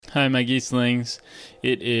Hi, my geeslings.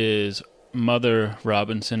 It is Mother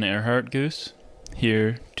Robinson Earhart Goose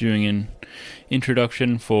here doing an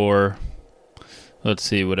introduction for, let's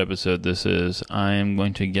see what episode this is. I am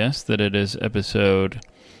going to guess that it is episode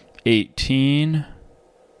 18,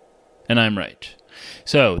 and I'm right.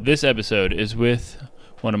 So, this episode is with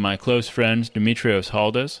one of my close friends, Demitrios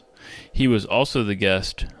Haldes. He was also the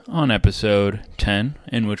guest on episode 10,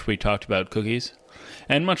 in which we talked about cookies.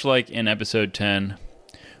 And much like in episode 10,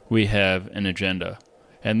 we have an agenda.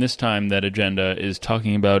 And this time that agenda is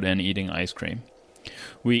talking about and eating ice cream.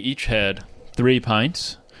 We each had 3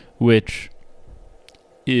 pints, which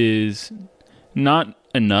is not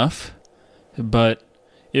enough, but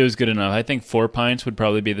it was good enough. I think 4 pints would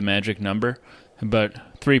probably be the magic number,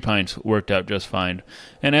 but 3 pints worked out just fine.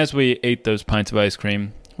 And as we ate those pints of ice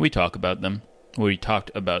cream, we talked about them.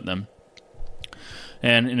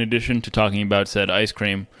 And in addition to talking about said ice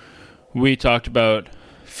cream, we talked about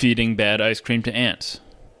feeding bad ice cream to ants,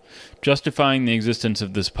 justifying the existence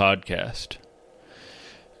of this podcast,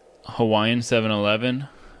 Hawaiian 7-Eleven,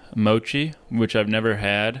 mochi, which I've never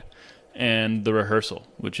had, and The Rehearsal,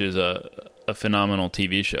 which is a phenomenal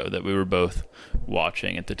TV show that we were both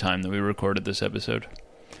watching at the time that we recorded this episode.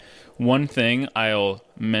 One thing I'll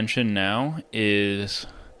mention now is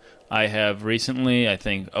I have recently, I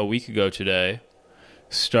think a week ago today,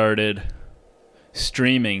 started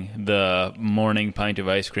streaming the morning pint of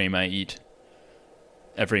ice cream I eat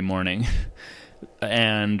every morning.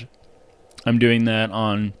 And I'm doing that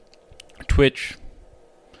on Twitch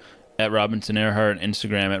at Robinson Earhart,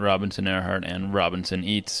 Instagram at Robinson Earhart, and Robinson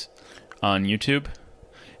Eats on YouTube.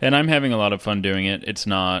 And I'm having a lot of fun doing it. It's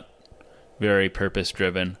not very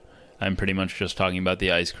purpose-driven. I'm pretty much just talking about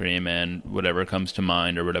the ice cream and whatever comes to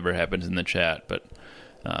mind or whatever happens in the chat. But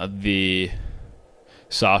the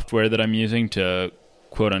software that I'm using to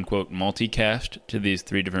quote-unquote multicast to these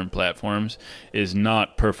 3 different platforms is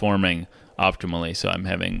not performing optimally, so I'm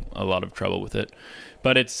having a lot of trouble with it.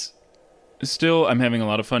 But it's still, I'm having a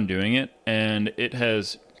lot of fun doing it, and it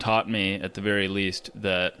has taught me, at the very least,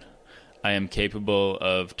 that I am capable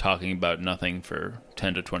of talking about nothing for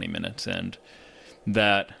 10 to 20 minutes, and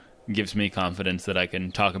that gives me confidence that I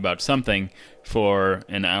can talk about something for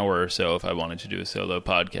an hour or so if I wanted to do a solo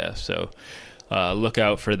podcast. So look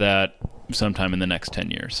out for that sometime in the next 10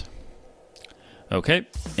 years. Okay,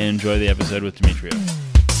 enjoy the episode with Demitrios.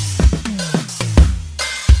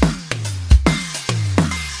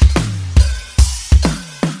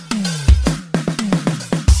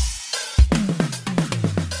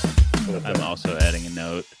 I'm also adding a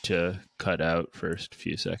note to cut out first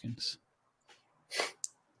few seconds.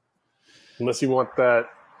 Unless you want that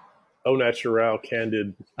au naturel,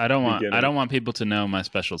 candid. I don't want people to know my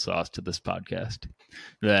special sauce to this podcast.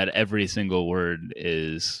 That every single word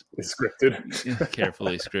is scripted,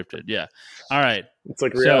 carefully scripted. Yeah. All right. It's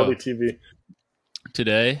like reality TV.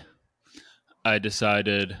 Today, I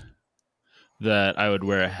decided that I would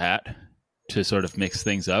wear a hat to sort of mix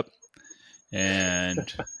things up,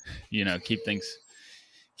 and keep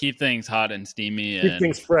things hot and steamy, keep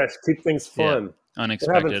things fresh, keep things fun. Yeah,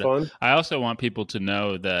 unexpected. Fun. I also want people to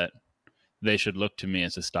know that they should look to me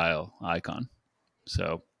as a style icon.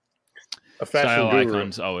 So a fashion style guru.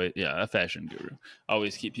 Icons always, a fashion guru.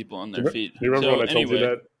 Always keep people on their feet. Do you remember when I told you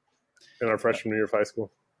that in our freshman year of high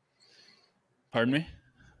school? Pardon me?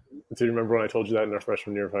 Do you remember when I told you that in our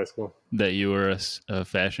freshman year of high school? That you were a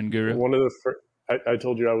fashion guru? One of the I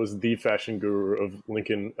told you I was the fashion guru of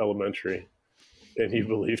Lincoln Elementary. And he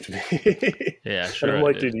believed me. Yeah, sure. And I'm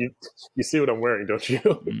like, dude, you see what I'm wearing, don't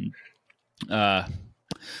you?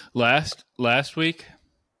 Last week,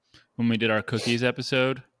 when we did our cookies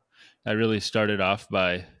episode, I really started off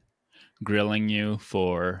by grilling you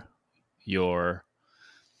for your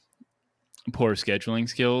poor scheduling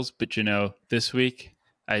skills. But this week,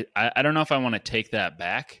 I don't know if I want to take that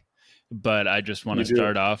back, but I just want to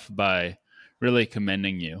start off by really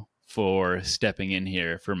commending you for stepping in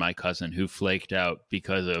here for my cousin who flaked out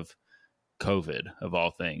because of COVID, of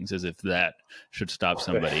all things, as if that should stop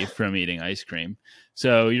somebody from eating ice cream.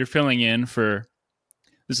 So you're filling in for,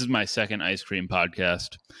 this is my second ice cream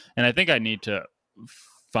podcast, and I think I need to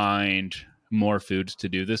find more foods to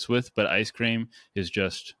do this with, but ice cream is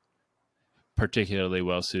just particularly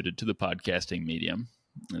well suited to the podcasting medium.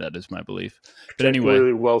 That is my belief. But anyway,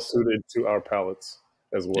 really well suited to our palates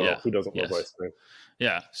as well. Yeah, who doesn't love ice cream?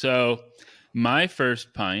 Yeah. So my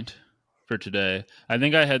first pint for today, I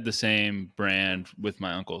think I had the same brand with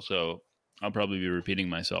my uncle, so I'll probably be repeating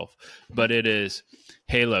myself. But it is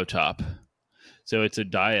Halo Top. So it's a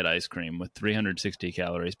diet ice cream with 360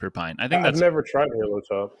 calories per pint. I think I've never tried Halo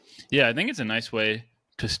Top. Yeah, I think it's a nice way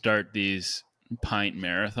to start these pint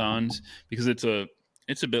marathons because it's a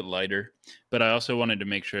bit lighter, but I also wanted to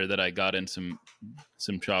make sure that I got in some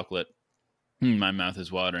chocolate. My mouth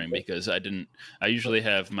is watering because I usually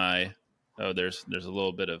have my, there's a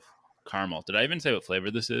little bit of caramel. Did I even say what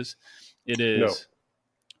flavor this is? It is No.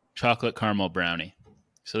 chocolate caramel brownie.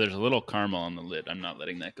 So there's a little caramel on the lid. I'm not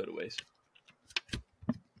letting that go to waste.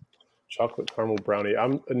 Chocolate caramel brownie.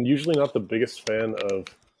 I'm usually not the biggest fan of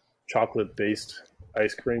chocolate-based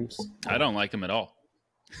ice creams. I don't like them at all.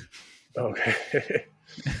 Okay.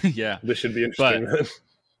 Yeah. This should be interesting then.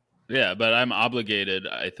 Yeah, but I'm obligated,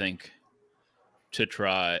 I think, to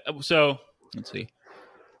try. So, let's see.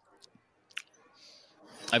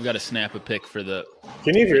 I've got to snap a pic for the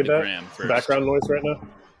Can you hear that gram first. background noise right now?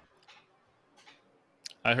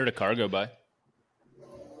 I heard a car go by.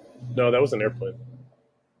 No, that was an airplane.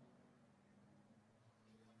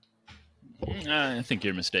 I think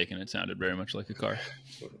you're mistaken. It sounded very much like a car.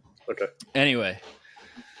 Okay. Anyway,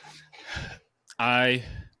 I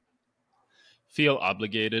feel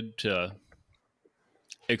obligated to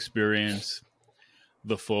experience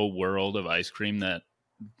the full world of ice cream that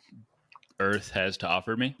Earth has to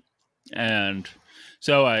offer me. And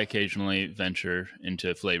so I occasionally venture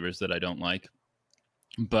into flavors that I don't like.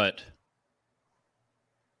 But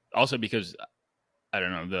also because, I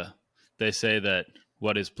don't know, they say that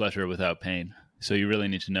what is pleasure without pain? So you really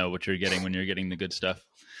need to know what you're getting when you're getting the good stuff.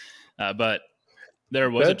 But there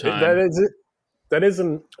was a time... That is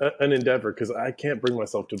an endeavor because I can't bring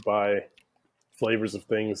myself to buy flavors of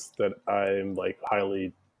things that I'm like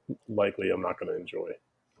highly likely I'm not going to enjoy.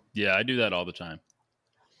 Yeah, I do that all the time.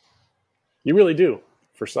 You really do,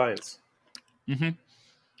 for science. Mm-hmm.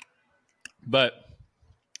 But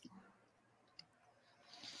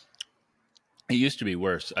it used to be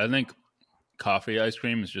worse. I think coffee ice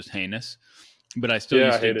cream is just heinous. But I still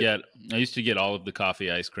used to get all of the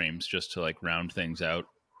coffee ice creams just to like round things out.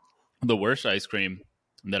 The worst ice cream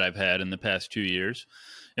that I've had in the past 2 years,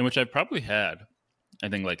 in which I've probably had, I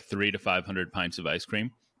think, like 300 to 500 pints of ice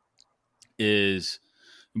cream, is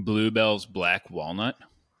Bluebell's Black Walnut,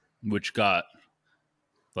 which got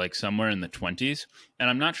like somewhere in the 20s. And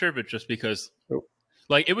I'm not sure if it's just because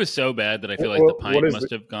like it was so bad that I feel like the pint must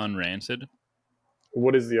have gone rancid.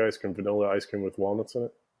 What is the ice cream? Vanilla ice cream with walnuts in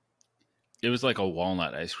it? It was like a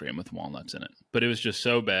walnut ice cream with walnuts in it. But it was just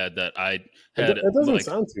so bad that I had... It doesn't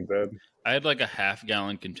sound too bad. I had like a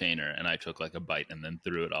half-gallon container, and I took like a bite and then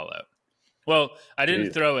threw it all out. Well, I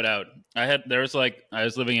didn't throw it out. I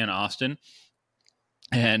was living in Austin,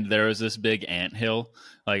 and there was this big anthill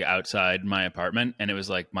like outside my apartment, and it was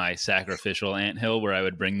like my sacrificial anthill where I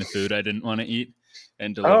would bring the food I didn't want to eat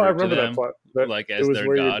and deliver it to them, like as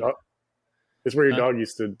their god. It's where your dog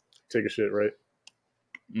used to take a shit, right?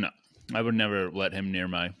 No, I would never let him near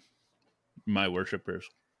my worshipers.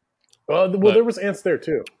 Well, there was ants there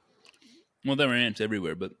too. Well, there were ants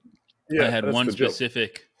everywhere, but yeah, I had one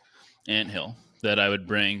specific anthill that I would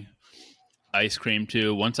bring ice cream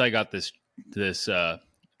to. Once I got this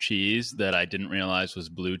cheese that I didn't realize was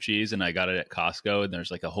blue cheese, and I got it at Costco, and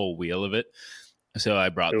there's like a whole wheel of it. So I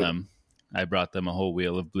brought them a whole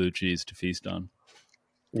wheel of blue cheese to feast on.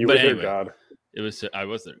 You were their god. I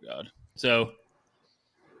was their god. So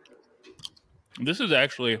this is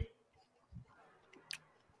actually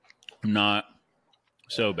not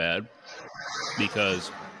so bad because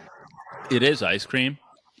it is ice cream.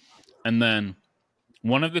 And then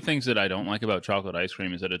one of the things that I don't like about chocolate ice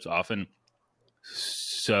cream is that it's often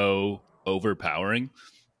so overpowering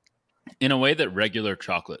in a way that regular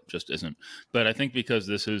chocolate just isn't. But I think because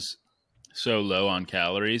this is so low on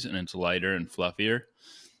calories and it's lighter and fluffier,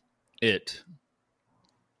 it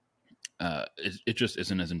just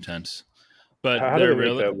isn't as intense. But how do they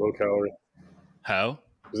make that low calorie? How?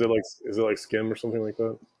 Is it like skim or something like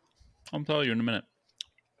that? I'll tell you in a minute.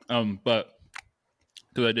 But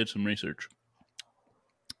because I did some research.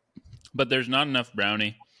 But there's not enough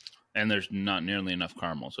brownie, and there's not nearly enough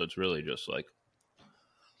caramel, so it's really just like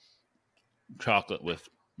chocolate with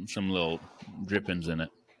some little drippings in it.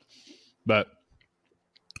 But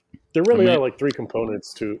there really are like three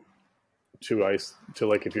components to ice, to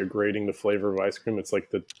like if you're grading the flavor of ice cream, it's like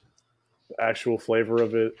the actual flavor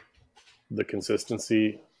of it, the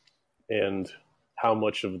consistency, and how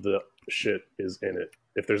much of the shit is in it.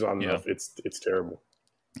 If there's not enough, it's terrible.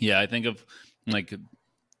 Yeah, I think of like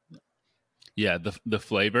the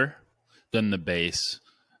flavor, then the base,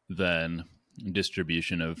 then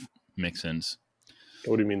distribution of mix-ins.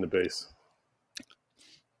 What do you mean the base?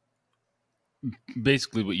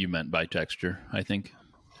 Basically what you meant by texture, I think.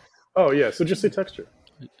 Oh, yeah. So just say texture.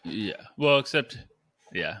 Yeah. Well, except,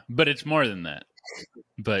 but it's more than that.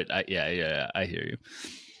 But I hear you.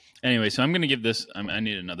 Anyway, so I'm going to give this.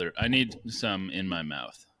 I need some in my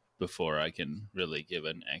mouth before I can really give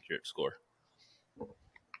an accurate score.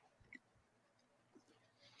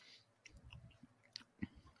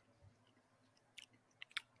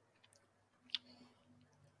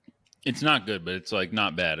 It's not good, but it's like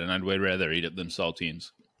not bad, and I'd way rather eat it than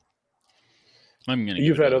saltines. I'm gonna.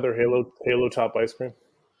 You've had other Halo Top ice cream?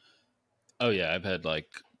 Oh yeah, I've had like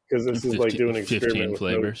because this is like doing an experiment 15 with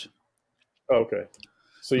flavors. Oh, okay,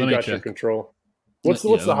 so you got your control. What's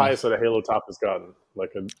the highest that a Halo Top has gotten?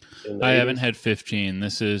 Like I haven't had 15.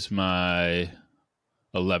 This is my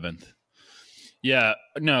 11th. Yeah,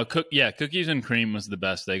 no, cookies and cream was the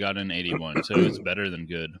best. They got an 81, so it's better than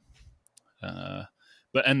good.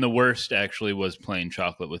 But the worst actually was plain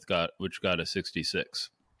chocolate, which got a 66.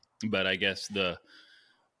 But I guess the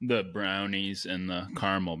brownies and the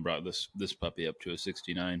caramel brought this puppy up to a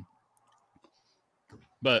 69.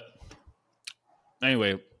 But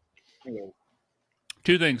anyway,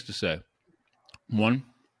 two things to say. One,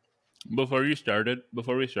 before we started,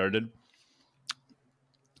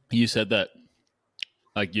 you said that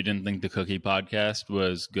like you didn't think the Cookie Podcast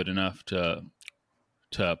was good enough to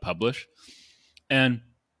publish. And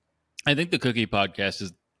I think the Cookie Podcast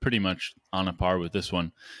is pretty much on a par with this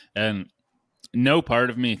one. And no part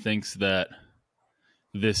of me thinks that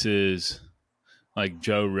this is like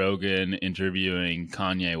Joe Rogan interviewing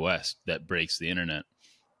Kanye West that breaks the internet.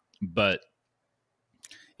 But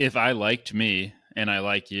if I liked me and I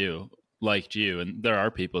liked you, and there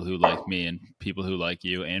are people who like me and people who like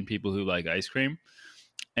you and people who like ice cream,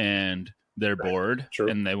 and they're bored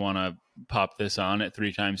and they want to pop this on at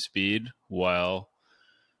 3 times speed while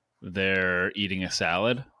they're eating a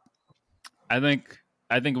salad, I think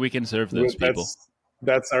we can serve those people.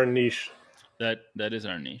 That's our niche. That is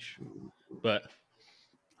our niche. But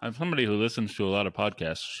I'm somebody who listens to a lot of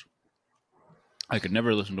podcasts. I could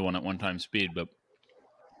never listen to one at 1 time speed, but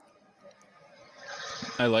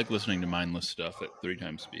I like listening to mindless stuff at 3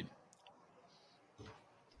 times speed.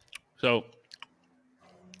 So,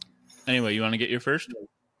 anyway, you want to get your first?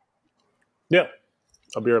 Yeah.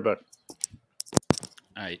 I'll be right back.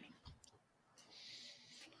 All right.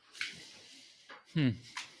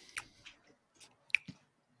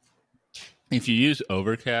 If you use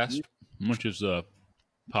Overcast, which is a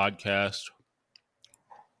podcast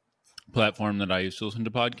platform that I used to listen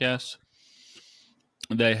to podcasts,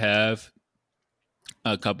 they have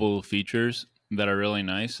a couple of features that are really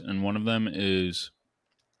nice, and one of them is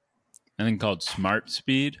I think called Smart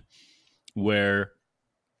Speed, where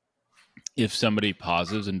if somebody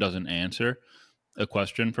pauses and doesn't answer a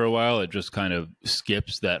question for a while, it just kind of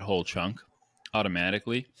skips that whole chunk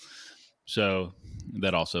automatically. So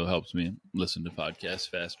that also helps me listen to podcasts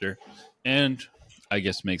faster, and I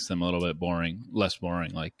guess makes them a little bit less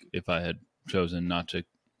boring. Like if I had chosen not to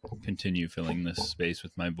continue filling this space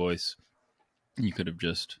with my voice, you could have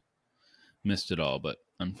just missed it all. But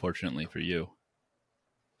unfortunately for you,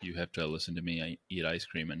 you have to listen to me eat ice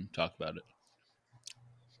cream and talk about it.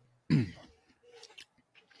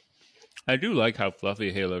 I do like how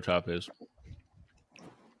fluffy Halo Top is.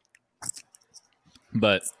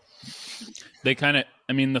 But they kind of,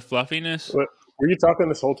 the fluffiness. What, were you talking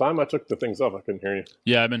this whole time? I took the things off. I couldn't hear you.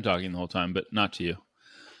 Yeah, I've been talking the whole time, but not to you.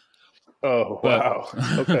 Oh, wow.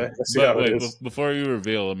 Okay. Let's see how it is. Before you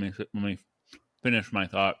reveal, let me finish my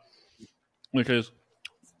thought, which is,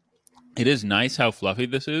 it is nice how fluffy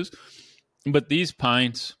this is, but these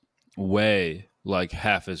pints weigh like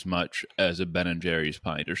half as much as a Ben & Jerry's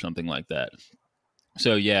pint or something like that.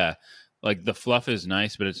 So yeah, like the fluff is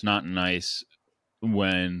nice, but it's not nice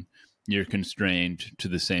when you're constrained to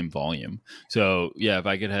the same volume. So yeah, if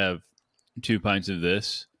I could have 2 pints of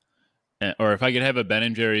this, or if I could have a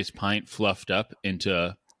Ben & Jerry's pint fluffed up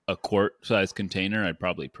into a quart-sized container, I'd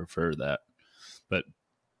probably prefer that. But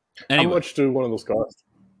anyway. How much do one of those cost?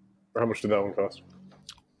 Or how much did that one cost?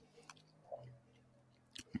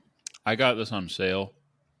 I got this on sale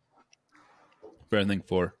for I think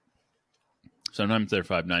 $4. Sometimes they're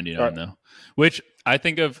 $5.99 though, which I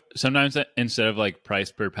think of sometimes instead of like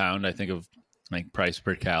price per pound, I think of like price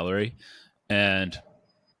per calorie, and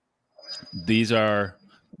these are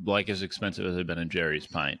like as expensive as a Ben & Jerry's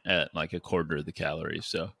pint at like a quarter of the calories.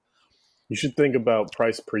 So you should think about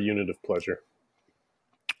price per unit of pleasure.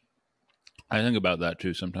 I think about that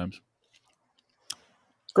too sometimes.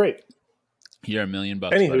 Great. You're $1 million.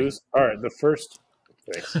 Anywho's, all right. The first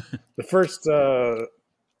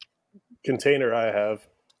container I have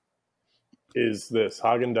is this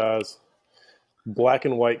Haagen-Dazs black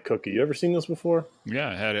and white cookie. You ever seen this before? Yeah,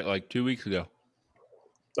 I had it like 2 weeks ago.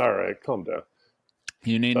 All right, calm down.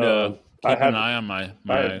 You need to keep an eye on my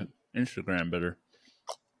Instagram better.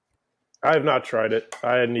 I have not tried it.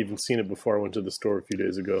 I hadn't even seen it before I went to the store a few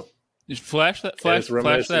days ago. Just flash that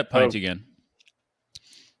pint again.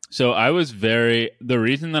 So I was the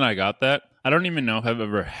reason that I got that, I don't even know if I've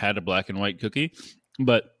ever had a black and white cookie,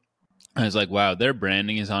 but I was like, wow, their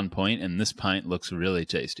branding is on point, and this pint looks really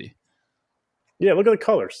tasty. Yeah, look at the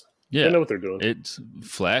colors. Yeah. They know what they're doing. It's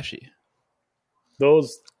flashy.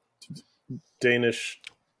 Those Danish,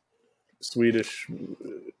 Swedish,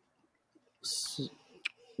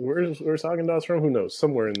 where's Haagen-Dazs from? Who knows?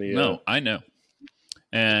 Somewhere in the... No, I know.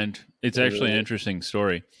 And it's actually an interesting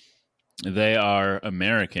story. They are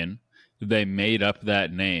American. They made up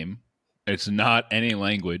that name. It's not any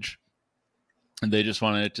language. And they just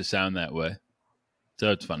wanted it to sound that way.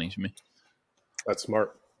 So it's funny to me. That's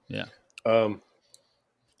smart. Yeah.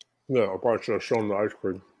 Yeah, I probably should have shown the ice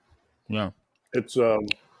cream. Yeah. It's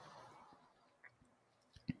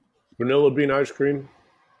vanilla bean ice cream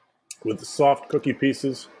with the soft cookie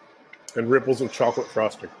pieces and ripples of chocolate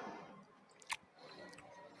frosting.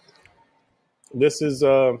 This is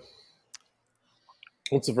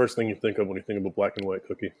what's the first thing you think of when you think of a black and white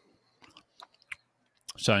cookie?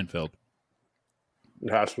 Seinfeld.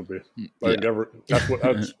 It has to be. That's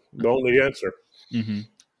the only answer. Mm-hmm.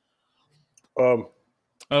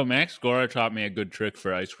 Max Gora taught me a good trick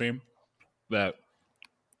for ice cream that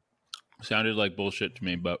sounded like bullshit to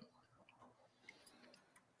me, but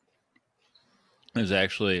it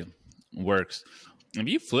actually works. If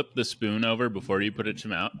you flip the spoon over before you put it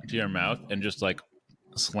to your mouth and just like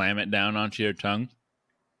slam it down onto your tongue,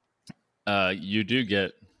 you do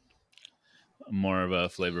get more of a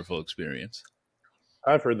flavorful experience.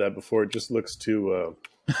 I've heard that before. It just looks too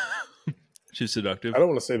too seductive. I don't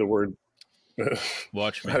want to say the word.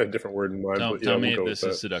 Watch me. I had a different word in mind. Tell me if this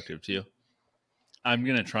is seductive to you. I'm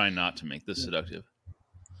going to try not to make this seductive.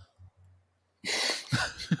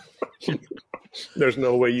 There's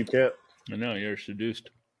no way you can't. I know, you're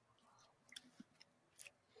seduced.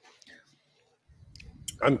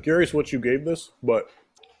 I'm curious what you gave this,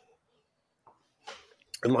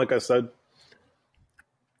 and like I said,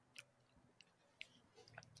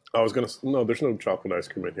 no, there's no chocolate ice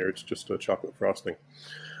cream in here. It's just a chocolate frosting.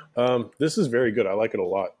 This is very good. I like it a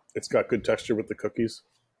lot. It's got good texture with the cookies.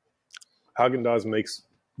 Haagen-Dazs makes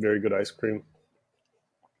very good ice cream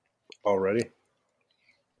already.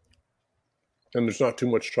 And there's not too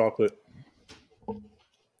much chocolate.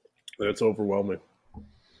 It's overwhelming.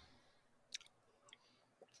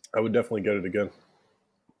 I would definitely get it again.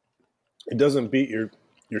 It doesn't beat your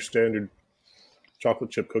standard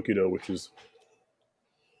chocolate chip cookie dough, which is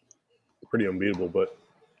pretty unbeatable, but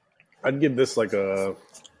I'd give this like a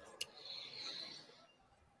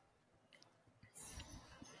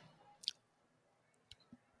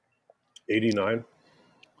 89.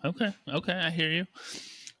 Okay, I hear you.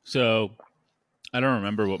 So I don't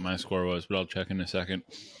remember what my score was, but I'll check in a second.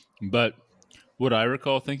 But what I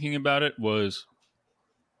recall thinking about it was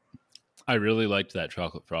I really liked that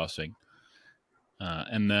chocolate frosting.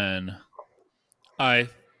 And then I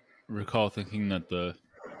recall thinking that the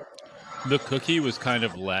cookie was kind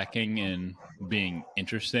of lacking in being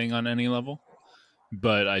interesting on any level.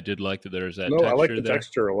 But I did like that there's that texture there. I like the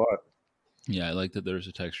texture a lot. Yeah, I like that there's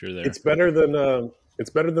a texture there. It's better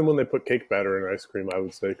than when they put cake batter in ice cream, I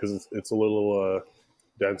would say, because it's a little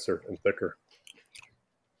denser and thicker.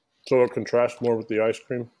 So it contrasts more with the ice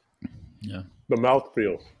cream. Yeah. The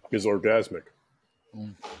mouthfeel is orgasmic.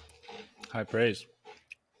 High praise.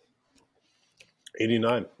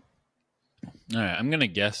 89. All right, I'm going to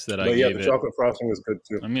guess that the chocolate frosting is good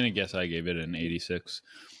too. I'm going to guess I gave it an 86.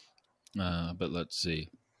 But let's see.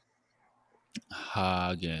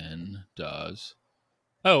 Haagen-Dazs.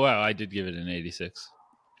 Oh, wow, I did give it an 86.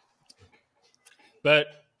 But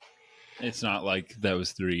it's not like that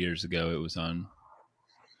was 3 years ago. It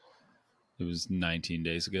was 19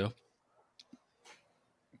 days ago.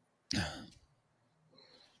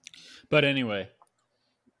 But anyway.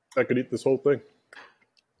 I could eat this whole thing.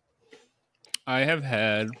 I have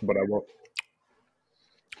had... But I won't.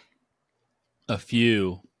 A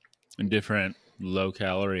few different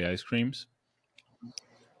low-calorie ice creams.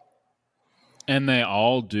 And they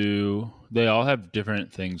all have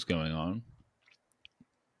different things going on.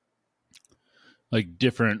 Like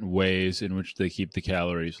different ways in which they keep the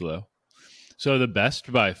calories low. So the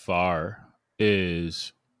best by far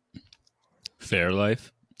is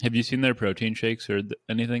Fairlife. Have you seen their protein shakes or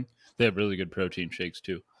anything? They have really good protein shakes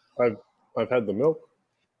too. I've had the milk.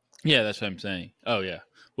 Yeah, that's what I'm saying. Oh yeah.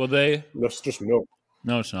 Well, that's just milk.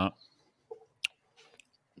 No, it's not.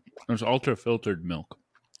 It's ultra filtered milk.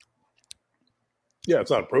 Yeah,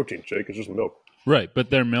 it's not a protein shake. It's just milk. Right,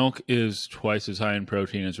 but their milk is twice as high in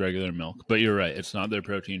protein as regular milk. But you're right. It's not their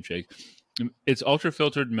protein shake. It's ultra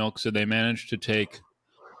filtered milk, so they managed to take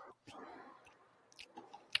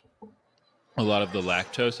a lot of the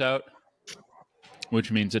lactose out,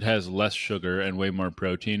 which means it has less sugar and way more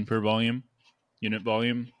protein per unit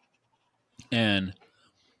volume. And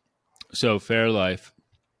so Fairlife,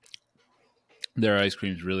 their ice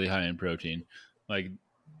cream's really high in protein. Like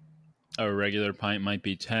a regular pint might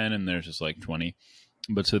be 10 and theirs is like 20.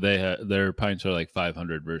 But so their pints are like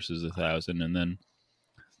 500 versus 1,000. And then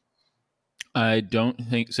I don't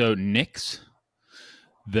think so. Nick's,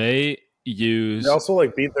 they also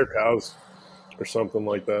like beat their cows or something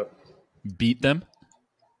like that. Beat them?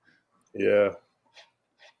 Yeah.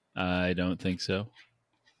 I don't think so.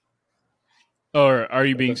 Or are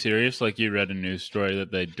you being serious? Like you read a news story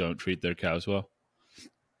that they don't treat their cows well?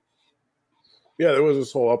 Yeah, there was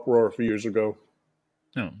this whole uproar a few years ago.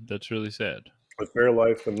 No, that's really sad. With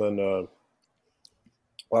Fairlife, and then a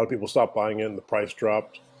lot of people stopped buying it and the price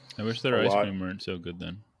dropped. I wish their ice cream weren't so good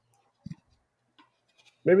then.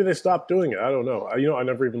 Maybe they stopped doing it. I don't know. I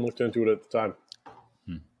never even looked into it at the time.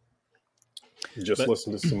 Just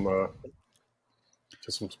listened to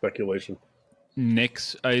some speculation.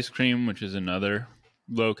 Nick's ice cream, which is another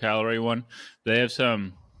low-calorie one, they have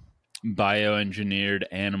some bioengineered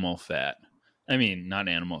animal fat. I mean, not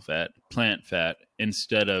animal fat, plant fat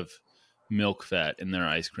instead of milk fat in their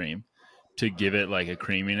ice cream to give it like a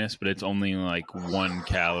creaminess, but it's only like 1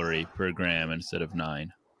 calorie per gram instead of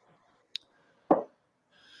 9.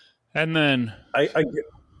 And then I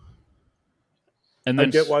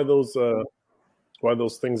get why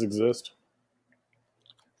those things exist.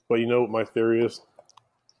 But you know what my theory is?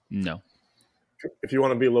 No. If you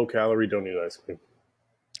want to be low calorie, don't eat ice cream.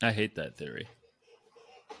 I hate that theory.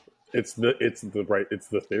 It's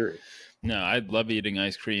the theory. No, I love eating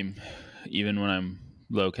ice cream even when I'm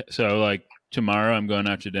low. So like tomorrow I'm going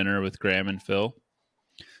out to dinner with Graham and Phil.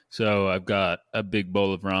 So I've got a big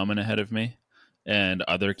bowl of ramen ahead of me and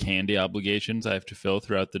other candy obligations I have to fill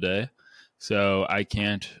throughout the day. So I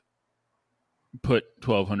can't put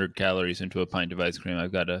 1,200 calories into a pint of ice cream.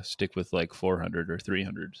 I've got to stick with like 400 or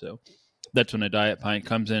 300. So that's when a diet pint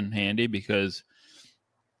comes in handy because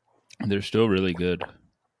they're still really good.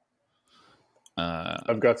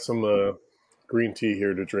 I've got some green tea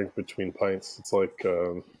here to drink between pints. It's like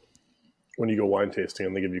when you go wine tasting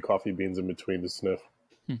and they give you coffee beans in between to sniff.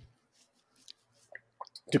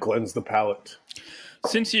 To cleanse the palate.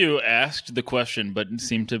 Since you asked the question but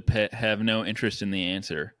seemed to have no interest in the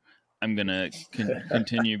answer, I'm going to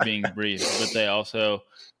continue being brief, but they also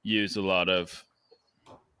use a lot of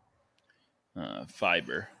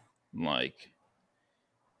fiber, like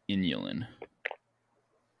inulin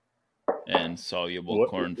and soluble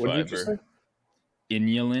corn fiber. What did you just say?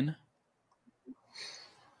 Inulin?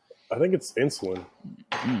 I think it's insulin.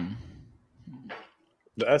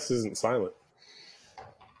 The S isn't silent.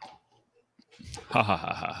 Ha ha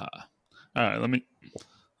ha ha ha. All right, let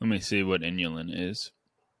me see what inulin is.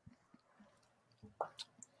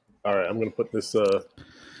 All right, I'm going to put this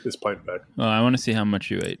pint back. Well, I want to see how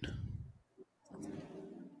much you ate.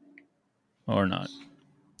 Or not.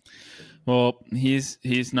 Well, he's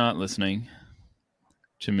not listening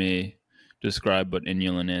to me describe what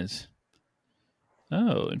inulin is.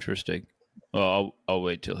 Oh, interesting. Well, I'll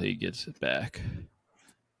wait till he gets it back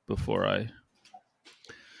before I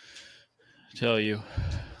tell you.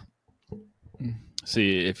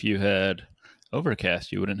 See, if you had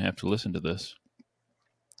Overcast, you wouldn't have to listen to this.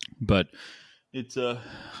 But it's a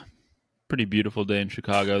pretty beautiful day in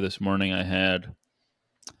Chicago. This morning I had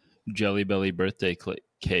Jelly Belly birthday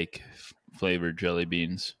cake flavored jelly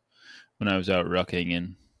beans when I was out rucking,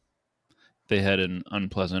 and they had an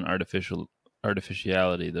unpleasant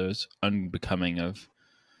artificiality that was unbecoming of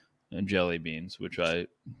jelly beans, which I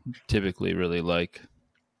typically really like.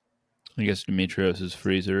 I guess Demitrios'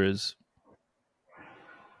 freezer is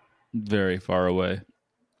very far away.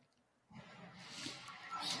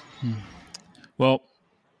 Well,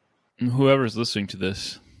 whoever's listening to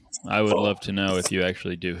this, I would love to know if you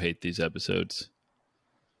actually do hate these episodes.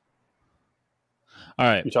 All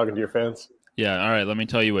right. You talking to your fans? Yeah, all right. Let me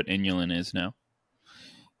tell you what inulin is now.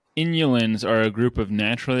 Inulins are a group of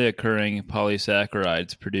naturally occurring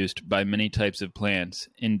polysaccharides produced by many types of plants,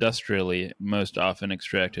 industrially most often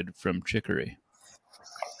extracted from chicory.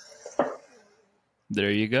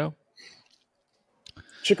 There you go.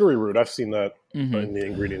 Chicory root. I've seen that in the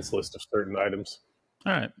ingredients list of certain items.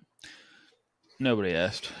 All right. Nobody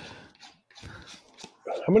asked.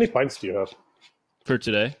 How many pints do you have? For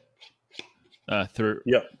today?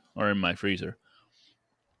 Yep. Or in my freezer.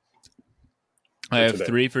 I have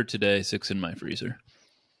 3 for today, 6 in my freezer.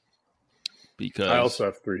 Because I also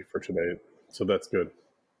have 3 for today, so that's good.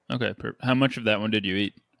 Okay. How much of that one did you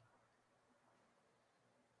eat?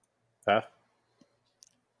 Half.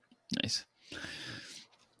 Nice.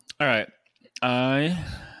 All right. I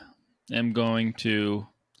am going to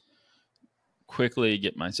quickly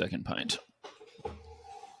get my second pint.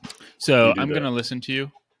 So I'm going to listen to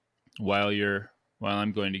you while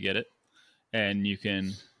I'm going to get it, and you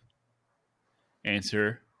can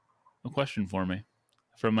answer a question for me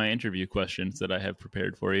from my interview questions that I have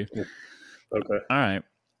prepared for you. Okay. All right.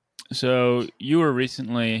 So you were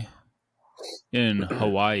recently in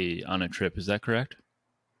Hawaii on a trip. Is that correct?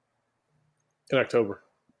 In October.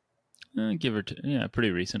 Give or take. Yeah, pretty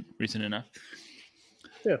recent. Recent enough.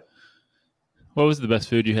 Yeah. What was the best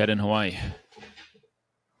food you had in Hawaii?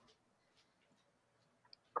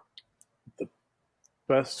 The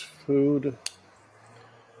best food.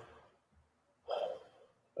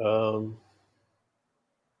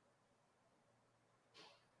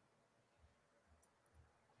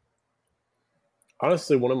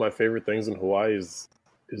 Honestly, one of my favorite things in Hawaii is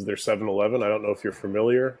their 7-Eleven. I don't know if you're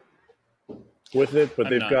familiar with it, but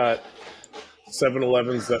they've got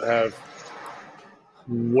 7-Elevens that have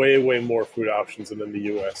way, way more food options than in the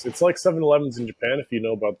U.S. It's like 7-Elevens in Japan, if you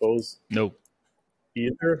know about those. Nope.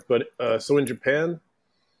 Either. But so in Japan,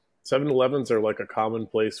 7-Elevens are like a common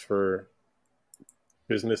place for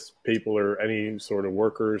business people or any sort of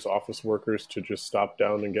workers, office workers, to just stop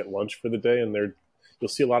down and get lunch for the day. And you'll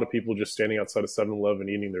see a lot of people just standing outside of 7-Eleven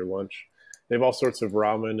eating their lunch. They have all sorts of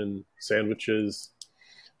ramen and sandwiches,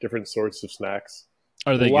 different sorts of snacks.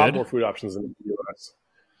 Are they good? A lot more food options in the U.S.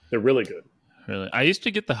 They're really good. Really? I used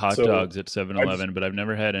to get the hot dogs at 7-Eleven, but I've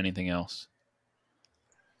never had anything else.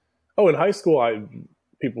 Oh, in high school,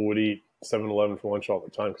 people would eat 7-Eleven for lunch all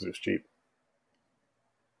the time because it was cheap.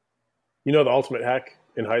 You know the ultimate hack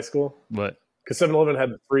in high school? What? Because 7-Eleven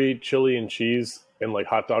had free chili and cheese and like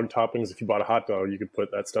hot dog toppings. If you bought a hot dog, you could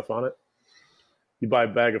put that stuff on it. You buy a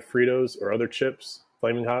bag of Fritos or other chips,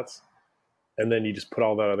 Flaming Hots, and then you just put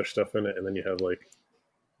all that other stuff in it, and then you have like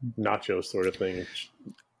nachos sort of thing.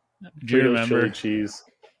 Do you remember? Chili, cheese.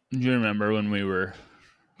 Do you remember when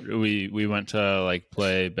we went to like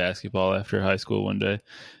play basketball after high school one day,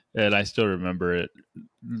 and I still remember it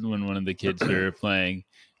when one of the kids we were playing,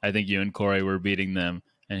 I think you and Corey were beating them,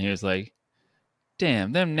 and he was like,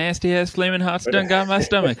 "Damn, them nasty ass Flaming Hots done got my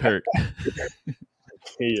stomach hurt."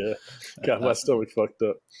 Yeah, got my stomach fucked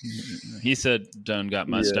up. He said, "Done got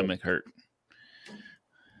my stomach hurt."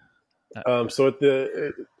 So at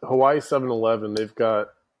the Hawaii 7-Eleven, they've got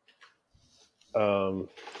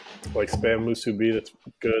like spam musubi that's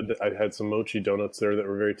good. I had some mochi donuts there that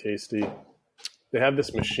were very tasty. They have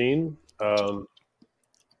this machine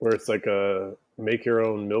where it's like a make your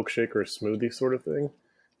own milkshake or a smoothie sort of thing,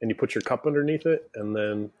 and you put your cup underneath it, and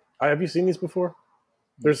then have you seen these before?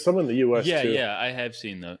 There's some in the U.S. too. Yeah, I have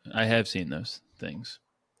seen those. I have seen those things.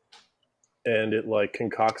 And it like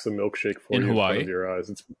concocts a milkshake for in you Hawaii? In front of your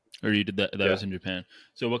eyes. Or you did that? That was in Japan.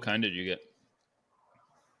 So what kind did you get?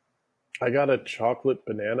 I got a chocolate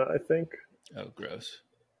banana, I think. Oh, gross.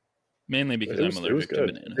 Mainly because I'm allergic to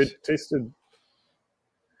bananas. It tasted...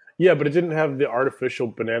 Yeah, but it didn't have the artificial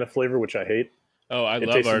banana flavor, which I hate. Oh, I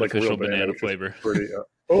love artificial banana flavor. Pretty,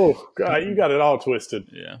 oh, God, you got it all twisted.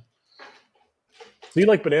 Yeah. Do you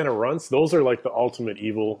like banana runts? Those are like the ultimate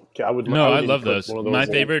evil. I love those. My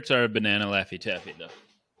favorites are banana Laffy Taffy, though.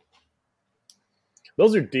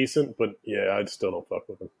 Those are decent, but yeah, I still don't fuck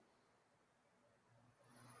with them.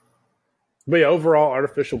 But yeah, overall,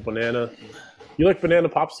 artificial banana. You like banana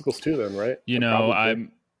popsicles too, then, right? You know,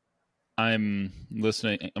 I'm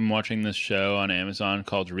listening. I'm watching this show on Amazon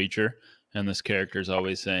called Reacher, and this character is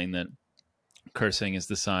always saying that cursing is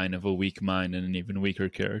the sign of a weak mind and an even weaker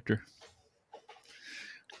character.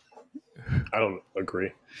 I don't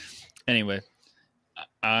agree. Anyway,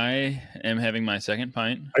 I am having my second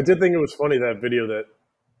pint. I did think it was funny, that video that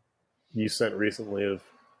you sent recently of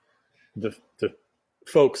the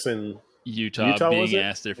folks in Utah being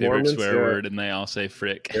asked their favorite swear word, and they all say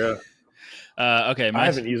frick. Yeah. Okay. I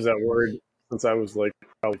haven't used that word since I was like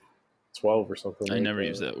probably 12 or something. I never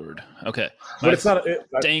used that word. Okay. But it's not...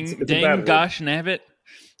 Dang gosh nabbit.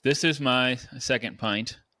 This is my second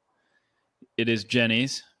pint. It is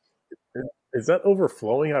Jenny's. Is that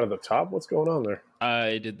overflowing out of the top? What's going on there?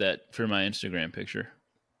 I did that for my Instagram picture.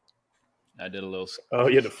 I did a little... Oh,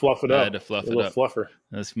 you had to fluff it up. I had to fluff it up. Fluffer.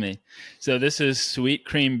 That's me. So this is sweet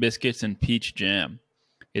cream biscuits and peach jam.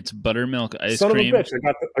 It's buttermilk ice cream. Son of a bitch!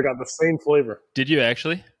 I got the same flavor. Did you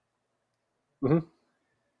actually? Mm-hmm.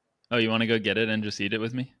 Oh, you want to go get it and just eat it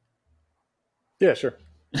with me? Yeah, sure.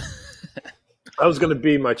 I was going to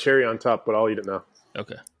be my cherry on top, but I'll eat it now.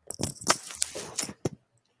 Okay.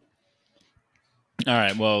 All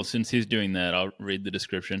right. Well, since he's doing that, I'll read the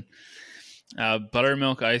description.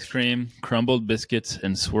 Buttermilk ice cream, crumbled biscuits,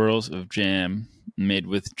 and swirls of jam made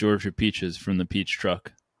with Georgia peaches from the peach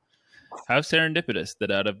truck. How serendipitous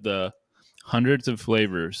that out of the hundreds of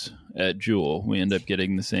flavors at Jewel, we end up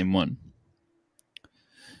getting the same one.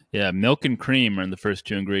 Yeah, milk and cream are the first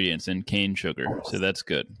two ingredients and cane sugar, so that's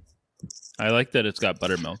good. I like that it's got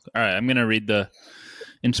buttermilk. All right, I'm going to read the...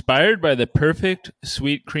 Inspired by the perfect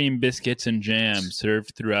sweet cream biscuits and jam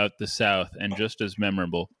served throughout the South and just as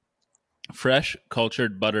memorable, fresh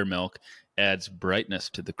cultured buttermilk adds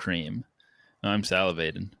brightness to the cream. I'm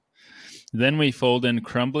salivating. Then we fold in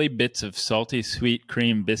crumbly bits of salty sweet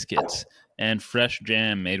cream biscuits and fresh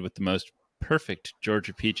jam made with the most perfect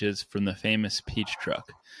Georgia peaches from the famous peach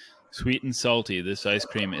truck. Sweet and salty, this ice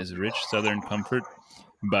cream is rich southern comfort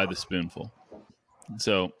by the spoonful.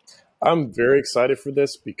 So I'm very excited for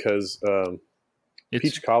this because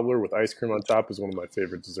peach cobbler with ice cream on top is one of my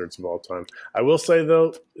favorite desserts of all time. I will say,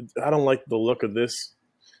 though, I don't like the look of this,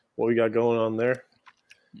 what we got going on there.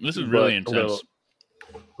 This is really intense.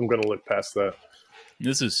 I'm going to look past that.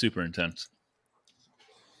 This is super intense.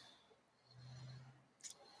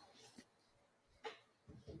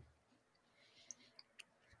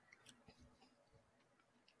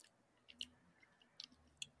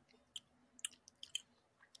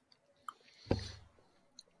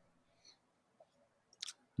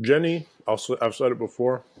 Jenny, I've said it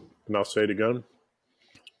before, and I'll say it again.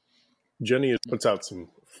 Jenny puts out some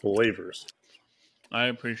flavors. I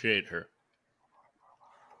appreciate her.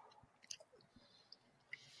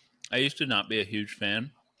 I used to not be a huge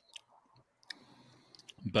fan,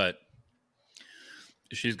 but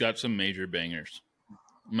she's got some major bangers.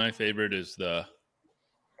 My favorite is the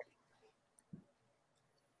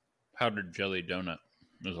powdered jelly donut.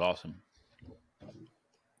 It was awesome.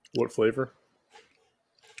 What flavor?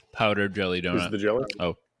 Powdered jelly donut. Is the jelly?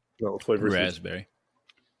 Oh, no, what flavor is raspberry.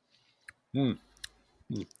 This?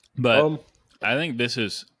 But I think this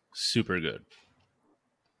is super good.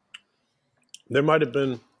 There might have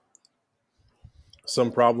been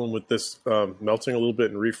some problem with this melting a little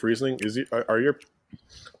bit and refreezing. Are your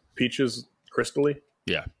peaches crystally?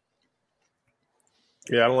 Yeah.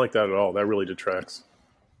 Yeah, I don't like that at all. That really detracts.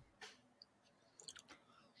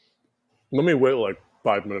 Let me wait like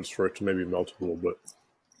 5 minutes for it to maybe melt a little bit.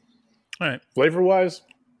 All right. Flavor-wise,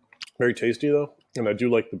 very tasty though, and I do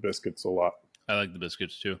like the biscuits a lot. I like the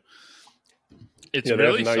biscuits too. It's they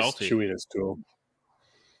really have nice salty. Chewiness to them.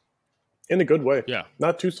 In a good way. Yeah.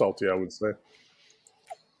 Not too salty, I would say.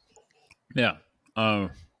 Yeah. Yeah.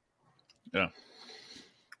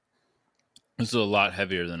 This is a lot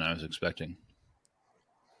heavier than I was expecting.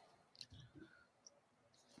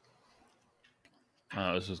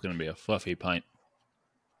 This is going to be a fluffy pint.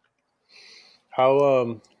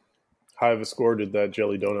 How high of a score did that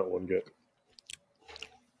jelly donut one get?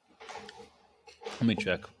 Let me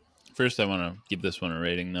check. First, I want to give this one a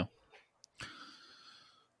rating, though.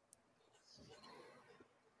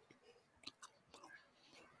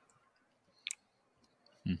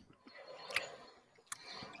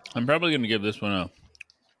 I'm probably going to give this one a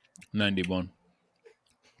 91.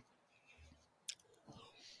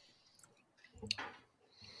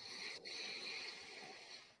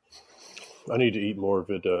 I need to eat more of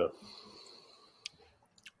it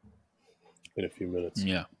in a few minutes.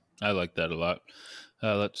 Yeah, I like that a lot.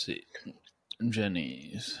 Let's see.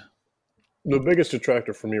 Jenny's. The biggest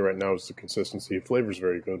detractor for me right now is the consistency. Flavor's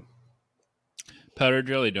very good. Powdered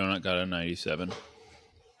jelly donut got a 97.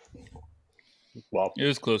 Wow. It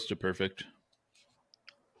was close to perfect.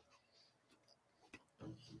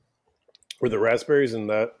 Were the raspberries in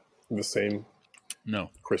that the same No.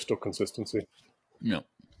 crystal consistency? No.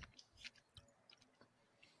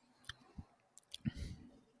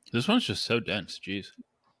 This one's just so dense. Jeez.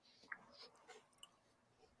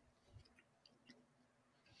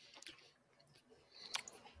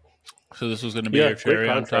 So this was going to be your cherry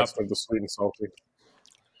on top? Of the sweet and salty.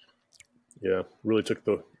 Yeah, really took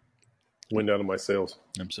the wind out of my sails.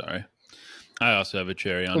 I'm sorry. I also have a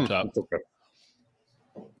cherry on top. It's okay.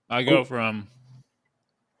 I go from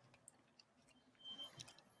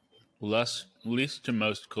least to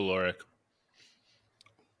most caloric.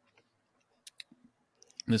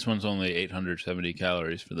 This one's only 870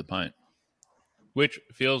 calories for the pint, which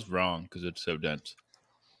feels wrong because it's so dense.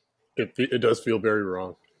 It does feel very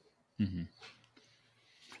wrong. Mm-hmm.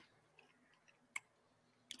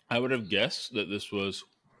 I would have guessed that this was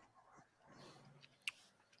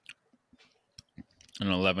an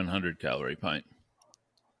 1,100 calorie pint.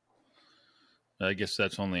 I guess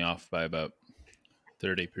that's only off by about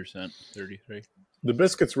 30%, 33. The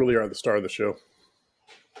biscuits really are the star of the show.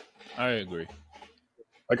 I agree.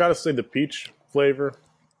 I gotta say the peach flavor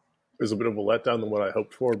is a bit of a letdown than what I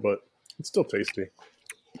hoped for, but it's still tasty.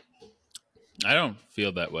 I don't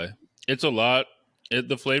feel that way. It's a lot.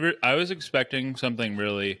 The flavor, I was expecting something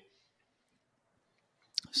really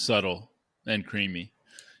subtle and creamy.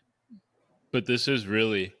 But this is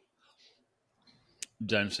really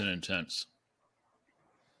dense and intense.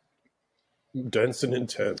 Dense and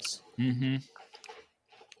intense. Mm-hmm.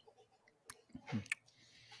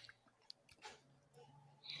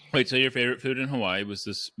 Wait, so your favorite food in Hawaii was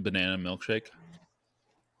this banana milkshake?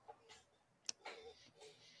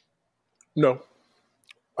 No.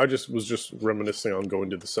 I was reminiscing on going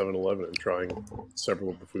to the 7-Eleven and trying several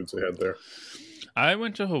of the foods they had there. I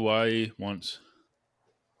went to Hawaii once,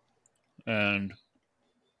 and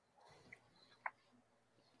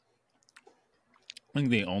I think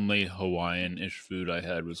the only Hawaiian-ish food I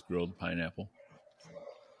had was grilled pineapple.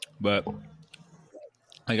 But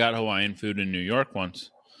I got Hawaiian food in New York once,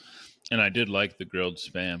 and I did like the grilled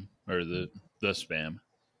spam, or the spam.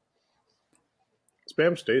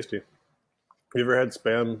 Spam's tasty. Have you ever had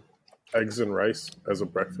spam, eggs, and rice as a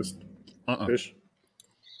breakfast dish?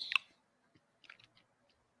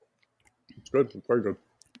 It's good. It's very good.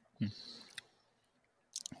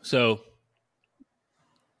 So,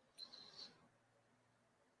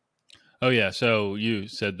 oh yeah, so you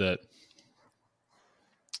said that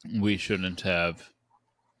we shouldn't have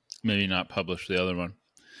maybe not published the other one.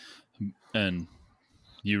 And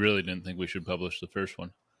you really didn't think we should publish the first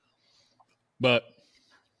one. But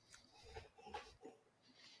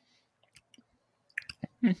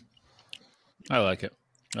I like it.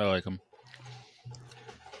 I like them.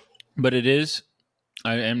 But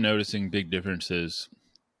I am noticing big differences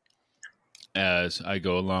as I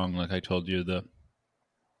go along. Like I told you, the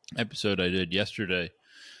episode I did yesterday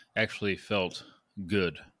actually felt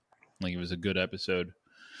good. Like it was a good episode.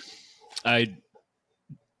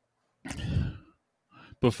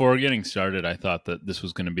 Before getting started, I thought that this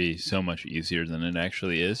was going to be so much easier than it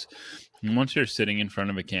actually is. And once you're sitting in front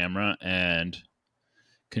of a camera and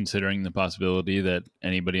considering the possibility that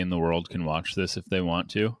anybody in the world can watch this if they want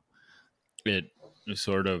to, it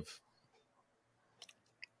sort of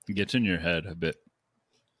gets in your head a bit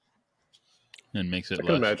and makes it I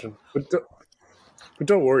can imagine. But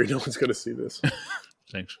don't worry, no one's going to see this.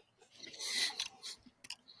 Thanks.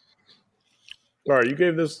 All right, you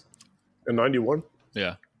gave this a 91?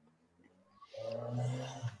 Yeah.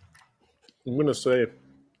 I'm going to say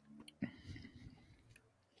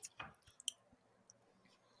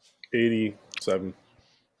 87.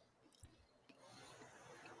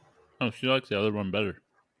 Oh, she likes the other one better.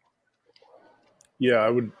 Yeah, I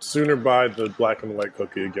would sooner buy the black and white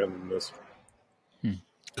cookie again than this.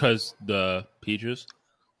 Because the peaches?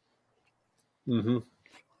 Mm-hmm.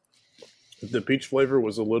 If the peach flavor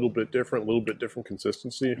was a little bit different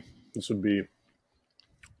consistency, this would be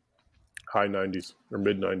high 90s or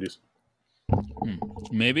mid 90s.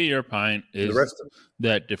 Maybe your pint is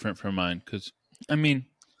that different from mine. Because, I mean,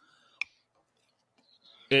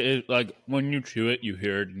 it like when you chew it, you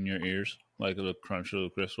hear it in your ears, like the crunch of the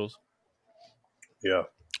crystals. Yeah.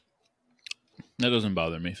 That doesn't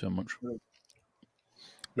bother me so much.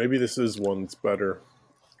 Maybe this is one that's better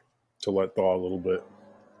to let thaw a little bit.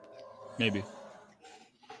 Maybe.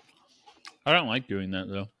 I don't like doing that,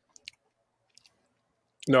 though.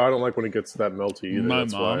 No, I don't like when it gets that melty either. My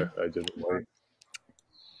That's mom why I didn't like.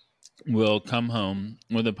 will come home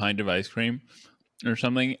with a pint of ice cream or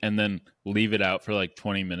something and then leave it out for like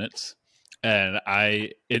 20 minutes. And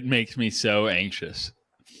it makes me so anxious.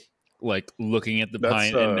 Like looking at the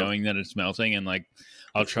pint and knowing that it's melting, and like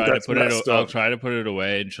I'll try to put it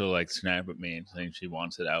away, and she'll like snap at me and saying she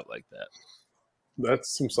wants it out like that.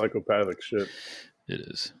 That's some psychopathic shit. It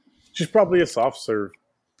is. She's probably a soft serve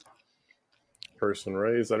person,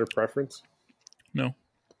 right? Is that her preference? No.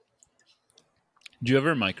 Do you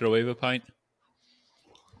ever microwave a pint?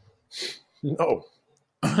 No.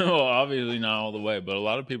 Well, obviously not all the way, but a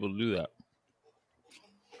lot of people do that.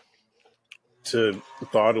 To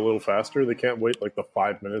thaw it a little faster, they can't wait like the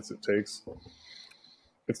 5 minutes it takes.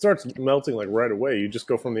 It starts melting like right away. You just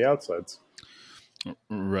go from the outsides.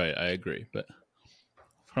 Right, I agree, but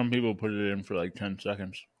some people put it in for like 10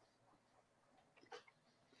 seconds.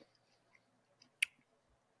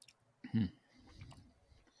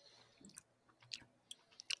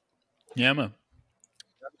 Yeah, I'm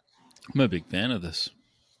a big fan of this.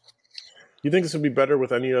 You think this would be better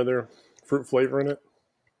with any other fruit flavor in it?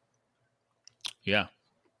 Yeah.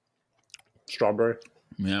 Strawberry?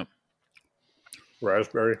 Yeah.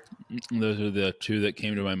 Raspberry? Those are the two that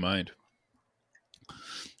came to my mind.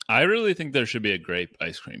 I really think there should be a grape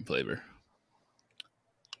ice cream flavor.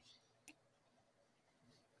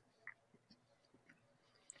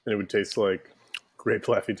 And it would taste like grape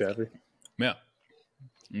Laffy Taffy. Yeah,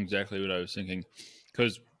 exactly what I was thinking.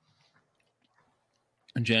 Because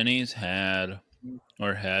Jenny's had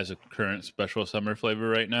or has a current special summer flavor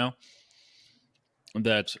right now.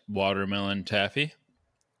 That's watermelon taffy.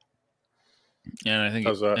 And I think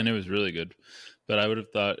and it was really good. But I would have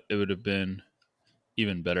thought it would have been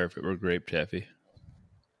even better if it were grape taffy.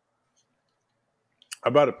 How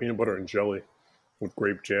about a peanut butter and jelly with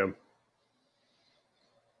grape jam?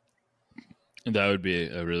 That would be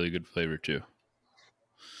a really good flavor too.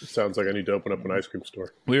 It sounds like I need to open up an ice cream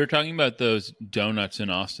store. We were talking about those donuts in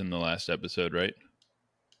Austin the last episode, right?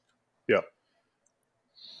 Yeah.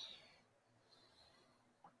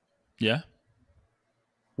 Yeah?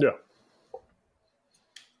 Yeah.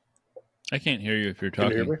 I can't hear you if you're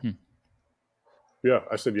talking. Can you hear me? Yeah,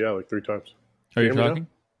 I said yeah like 3 times. Are you talking?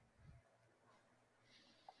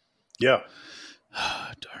 Yeah.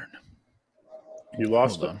 Darn. You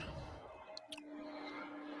lost Hold it. on.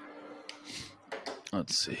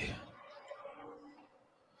 Let's see.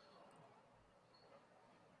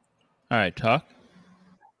 All right, talk.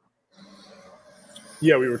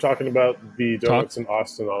 Yeah, we were talking about the donuts in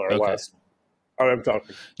Austin on our last. Oh, I'm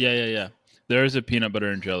talking. Yeah. There is a peanut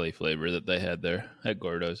butter and jelly flavor that they had there at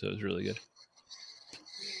Gordo's. It was really good.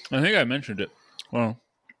 I think I mentioned it. Well,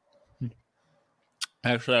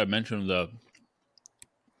 actually, I mentioned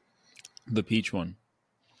the peach one,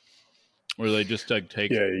 where they just like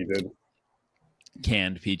take you did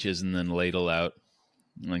canned peaches and then ladle out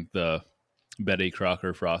like the Betty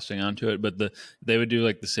Crocker frosting onto it. But they would do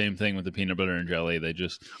like the same thing with the peanut butter and jelly. They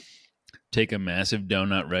just take a massive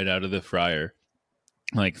donut right out of the fryer,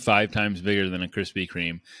 like 5 times bigger than a Krispy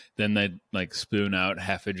Kreme. Then they'd like spoon out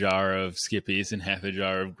half a jar of Skippies and half a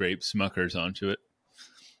jar of grape Smuckers onto it.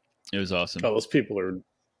 It was awesome. Oh, those people are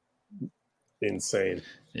insane.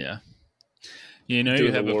 Yeah. You know,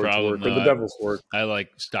 you have a problem. The devil's work. I like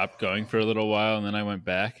stopped going for a little while, and then I went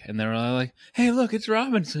back, and they were all like, "Hey, look, it's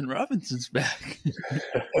Robinson. Robinson's back."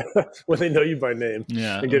 When they know you by name,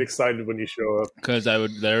 yeah, and get excited when you show up. Because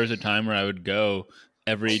there was a time where I would go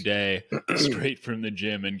every day straight from the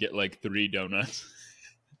gym and get like 3 donuts.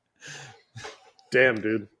 Damn,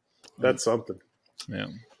 dude, that's something. Yeah,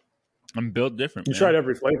 I'm built different. You tried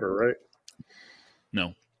every flavor, right?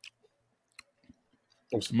 No.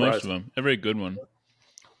 I'm surprised. Most of them. Every good one.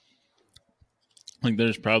 Like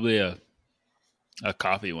there's probably a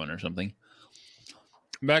coffee one or something.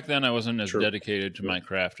 Back then I wasn't as dedicated to my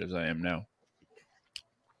craft as I am now.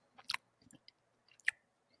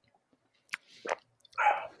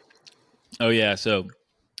 Oh yeah, so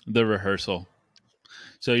the rehearsal.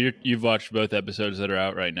 So you've watched both episodes that are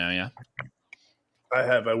out right now, yeah? I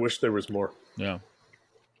have. I wish there was more. Yeah.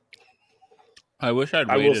 I wish I'd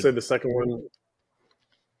waited. I will say the second one,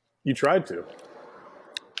 you tried to.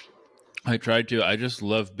 I tried to. I just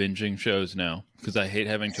love binging shows now because I hate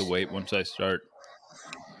having to wait once I start.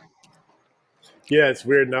 Yeah, it's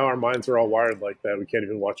weird. Now our minds are all wired like that. We can't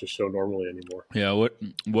even watch a show normally anymore. Yeah, what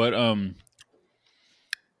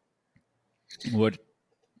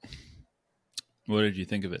did you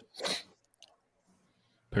think of it?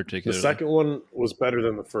 Particularly, the second one was better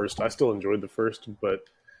than the first. I still enjoyed the first, but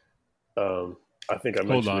I think I mentioned.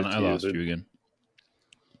 Hold on, I lost you again.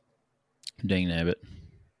 Dang nabbit.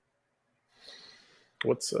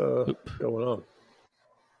 What's going on?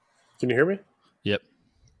 Can you hear me? Yep.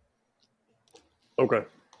 Okay.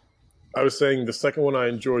 I was saying the second one I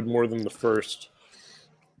enjoyed more than the first.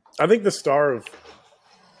 I think the star of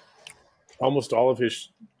almost all of his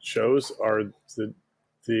shows are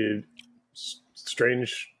the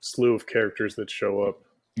strange slew of characters that show up.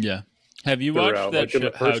 Yeah. Have you watched that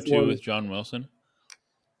show, How To with John Wilson?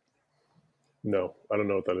 No, I don't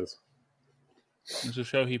know what that is. It's a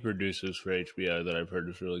show he produces for HBO that I've heard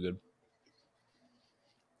is really good.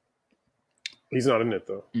 He's not in it,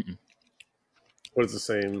 though. Mm-mm. What is the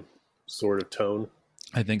same sort of tone?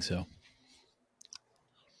 I think so.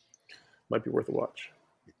 Might be worth a watch.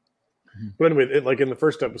 Mm-hmm. But anyway, like in the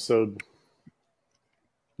first episode,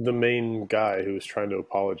 the main guy who was trying to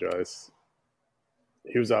apologize,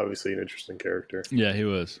 he was obviously an interesting character. Yeah, he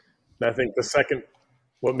was. And I think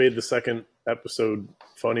what made the second episode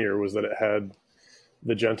funnier was that it had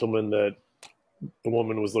the gentleman that the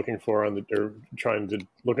woman was looking for on a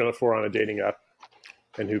dating app,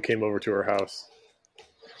 and who came over to her house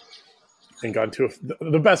and got into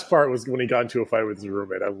the best part was when he got into a fight with his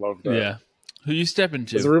roommate. I loved that. Yeah. Who you step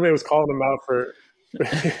into? His roommate was calling him out for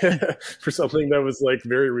for something that was like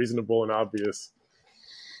very reasonable and obvious.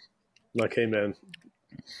 Like, hey man,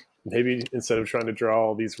 maybe instead of trying to draw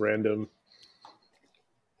all these random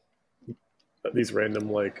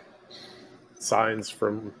like signs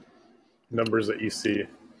from numbers that you see.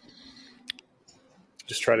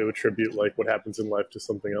 Just try to attribute like what happens in life to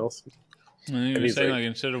something else. And he was saying, like,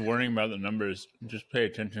 instead of worrying about the numbers, just pay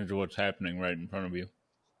attention to what's happening right in front of you.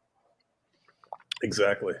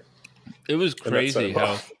 Exactly. It was crazy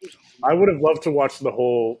how I would have loved to watch the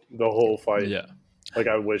whole fight. Yeah. Like,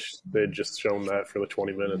 I wish they'd just shown that for the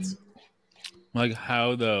 20 minutes. Like,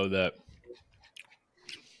 how, though, that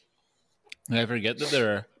I forget that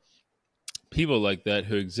there are people like that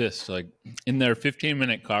who exist. Like, in their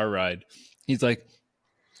 15-minute car ride, he's like,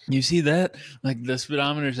 you see that? Like, the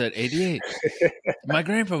speedometer's at 88. My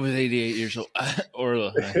grandpa was 88 years old. Or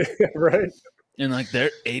like, right. And, like,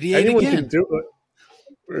 they're 88 Anyone again. can do it.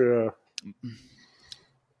 Yeah.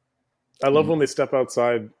 I love when they step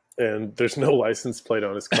outside and there's no license plate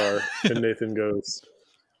on his car. And Nathan goes,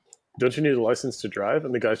 don't you need a license to drive?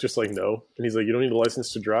 And the guy's just like, no. And he's like, you don't need a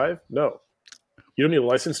license to drive? No. You don't need a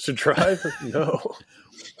license to drive? No.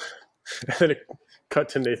 And then it cut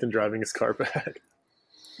to Nathan driving his car back.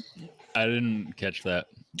 I didn't catch that,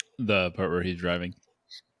 the part where he's driving.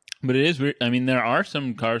 But it is weird. I mean, there are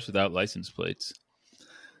some cars without license plates.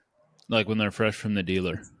 Like when they're fresh from the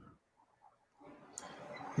dealer.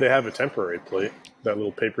 They have a temporary plate, that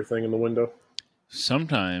little paper thing in the window.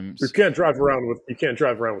 Sometimes you can't drive around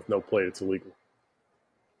with no plate. It's illegal.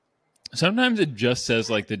 Sometimes it just says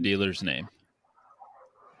like the dealer's name.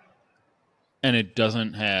 And it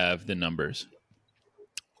doesn't have the numbers.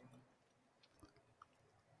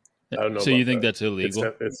 I don't know. So you think that's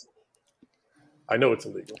illegal? I know it's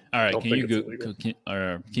illegal. All right, can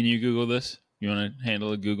you Google this? You want to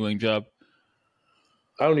handle a Googling job?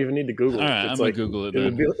 I don't even need to Google it. All right, I'm going to Google it.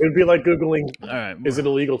 It would be like Googling, all right, is it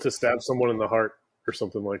illegal to stab someone in the heart or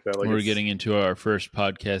something like that? Like we're getting into our first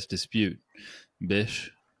podcast dispute.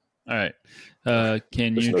 Bish. All right.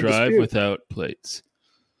 Can you drive without plates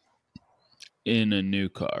in a new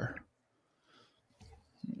car?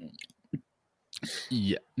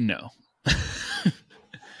 Yeah, no.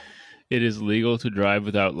 It is legal to drive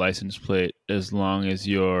without license plate as long as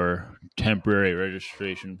your temporary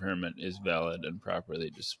registration permit is valid and properly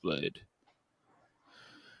displayed.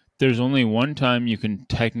 There's only one time you can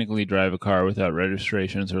technically drive a car without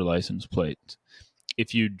registrations or license plates.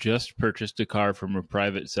 If you just purchased a car from a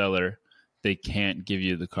private seller, they can't give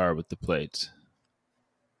you the car with the plates.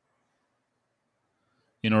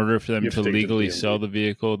 In order for them to legally sell the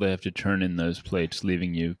vehicle, they have to turn in those plates,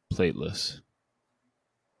 leaving you plateless.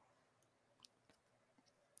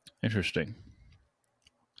 Interesting.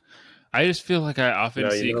 I just feel like I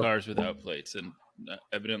often see cars without plates, and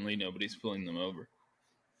evidently nobody's pulling them over.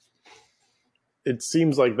 It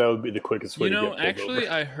seems like that would be the quickest way to get pulled actually,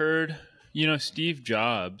 over. I heard, Steve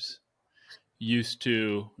Jobs used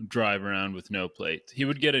to drive around with no plates. He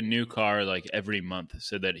would get a new car like every month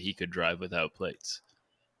so that he could drive without plates.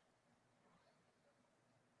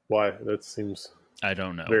 Why? That seems I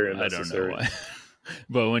don't know. Very I don't unnecessary. know why.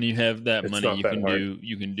 But when you have that money,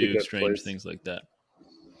 you can do strange things like that.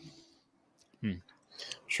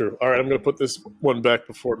 Sure. All right, I'm going to put this one back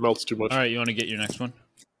before it melts too much. All right, you want to get your next one?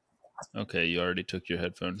 Okay, you already took your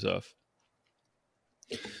headphones off.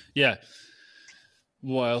 Yeah.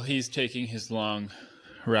 While he's taking his long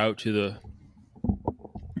route to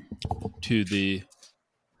the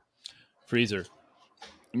freezer,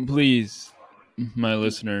 please, my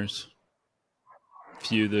listeners,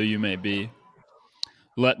 few though you may be,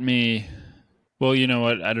 let me, well, you know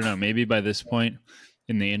what? I don't know. Maybe by this point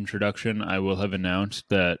in the introduction, I will have announced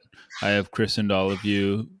that I have christened all of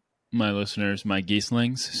you, my listeners, my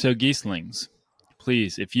geeslings. So geeslings,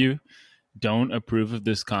 please, if you don't approve of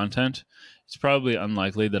this content, it's probably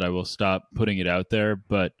unlikely that I will stop putting it out there,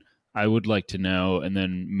 but I would like to know, and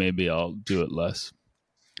then maybe I'll do it less.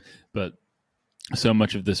 But so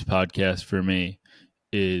much of this podcast for me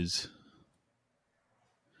is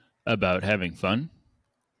about having fun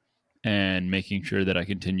and making sure that I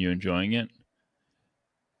continue enjoying it.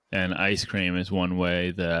 And ice cream is one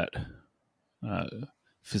way that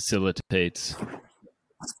facilitates,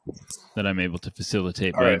 that I'm able to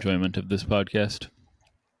facilitate my enjoyment of this podcast.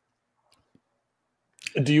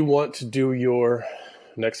 Do you want to do your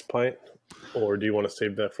next pint, or do you want to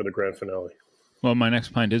save that for the grand finale? Well, my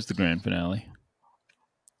next pint is the grand finale.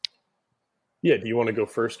 Yeah, do you want to go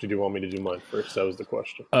first, or do you want me to do mine first? That was the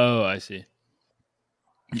question. Oh, I see.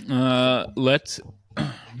 Let's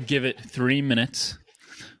give it 3 minutes.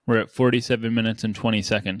 We're at 47 minutes and 20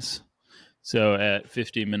 seconds. So at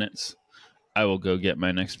 50 minutes, I will go get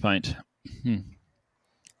my next pint.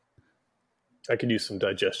 I could use some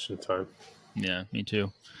digestion time. Yeah, me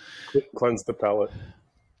too. Cleanse the palate.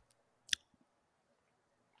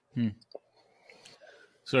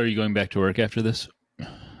 So are you going back to work after this?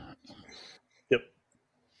 Yep.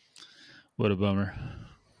 What a bummer.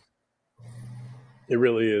 It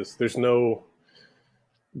really is. There's no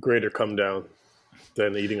greater come down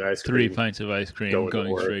than eating ice cream. 3 pints of ice cream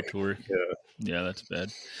going straight to work. Yeah, that's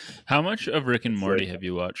bad. How much of Rick and Morty have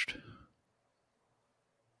you watched?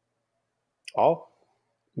 All?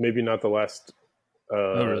 Maybe not the last,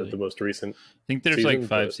 really? the most recent. I think there's season, like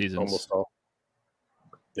 5 seasons. Almost all.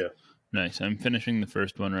 Yeah. Nice. I'm finishing the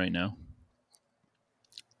first one right now.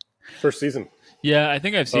 First season. Yeah, I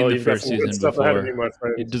think I've seen the first season before. Me, my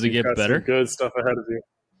friend. Does it get better? Good stuff ahead of you.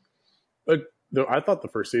 But I thought the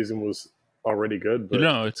first season was already good. But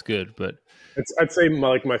no, it's good, but I'd say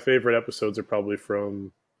my favorite episodes are probably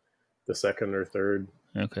from the second or third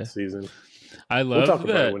season. I love talk that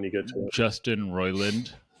about it when you get to it. Justin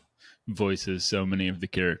Roiland voices so many of the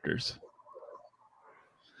characters.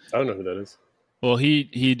 I don't know who that is. Well, he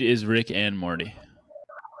is Rick and Morty.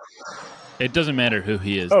 It doesn't matter who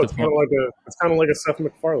he is. Oh, it's kind of like a Seth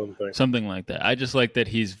MacFarlane thing. Something like that. I just like that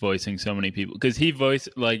he's voicing so many people because he voiced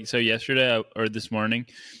so yesterday or this morning,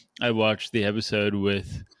 I watched the episode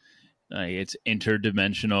with it's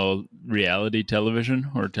interdimensional reality television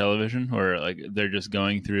or like they're just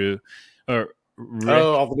going through or Rick,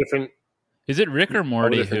 all the different. Is it Rick or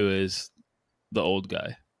Morty who is the old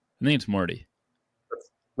guy? I think it's Morty.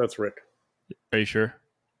 That's Rick. Are you sure?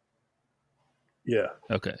 Yeah.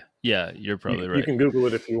 Okay. Yeah, you're probably right. You can Google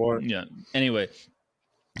it if you want. Yeah. Anyway,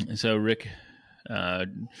 so Rick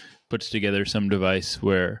puts together some device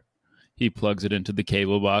where he plugs it into the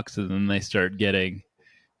cable box, and then they start getting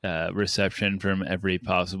reception from every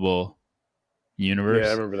possible universe.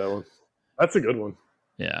 Yeah, I remember that one. That's a good one.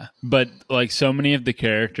 Yeah. But like so many of the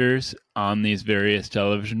characters on these various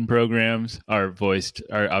television programs are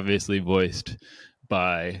obviously voiced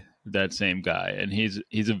by that same guy, and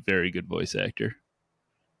he's a very good voice actor.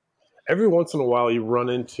 Every once in a while you run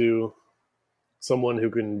into someone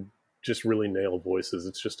who can just really nail voices.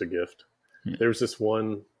 It's just a gift. Yeah. There's this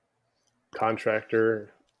one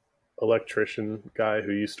contractor, electrician guy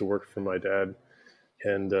who used to work for my dad,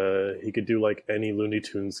 and he could do like any Looney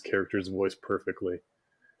Tunes character's voice perfectly.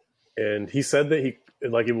 And he said that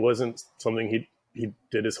it wasn't something he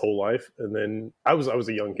did his whole life. And then I was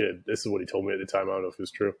a young kid. This is what he told me at the time. I don't know if it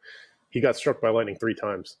was true. He got struck by lightning 3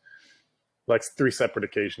 times, like 3 separate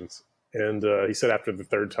occasions. And he said after the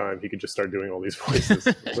 3rd time, he could just start doing all these voices.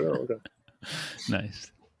 Okay.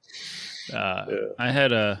 Nice. I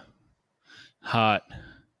had a hot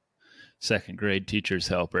 2nd grade teacher's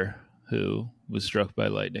helper who was struck by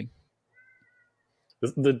lightning.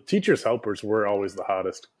 The teacher's helpers were always the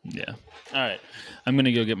hottest. Yeah. All right. I'm going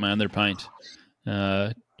to go get my other pint.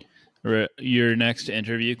 Your next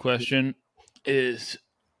interview question is,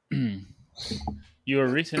 you were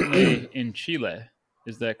recently in Chile.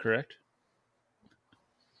 Is that correct?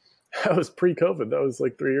 That was pre-COVID. That was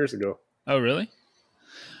like 3 years ago. Oh, really?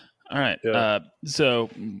 All right. Yeah. So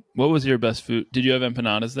what was your best food? Did you have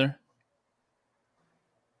empanadas there?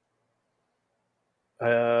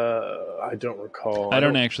 I don't recall. I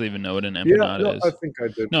don't actually even know what an empanada is. I think I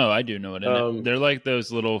did. No, I do know what they're like those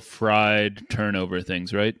little fried turnover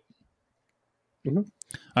things, right? Mm-hmm.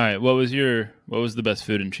 All right. What was the best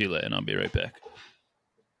food in Chile? And I'll be right back.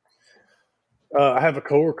 I have a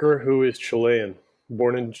coworker who is Chilean,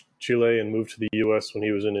 born in Chile and moved to the U.S. when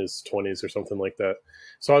he was in his 20s or something like that.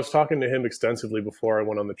 So I was talking to him extensively before I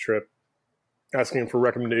went on the trip, asking him for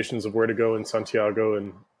recommendations of where to go in Santiago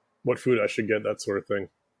and what food I should get, that sort of thing.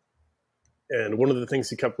 And one of the things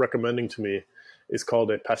he kept recommending to me is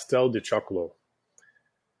called a pastel de choclo.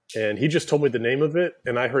 And he just told me the name of it,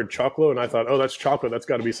 and I heard choclo, and I thought, oh, that's chocolate. That's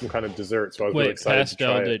got to be some kind of dessert. So I was really excited to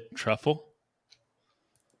try it. Pastel de truffle?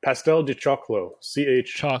 Pastel de choclo.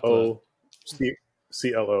 CHOCCLO.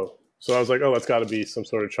 So I was like, oh, that's got to be some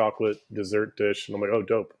sort of chocolate dessert dish. And I'm like, oh,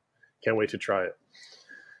 dope. Can't wait to try it.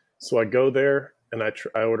 So I go there, and I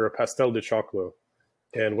order a pastel de choclo.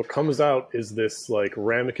 And what comes out is this like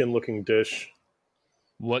ramekin-looking dish.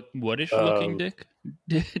 What-ish looking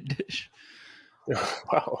dish?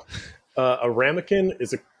 Wow. A ramekin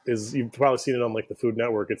is you've probably seen it on like the Food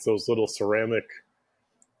Network. It's those little ceramic,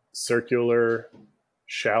 circular,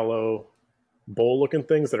 shallow, bowl-looking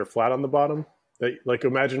things that are flat on the bottom. Like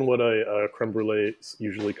imagine what a creme brulee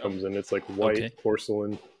usually comes in. It's like white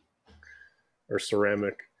porcelain or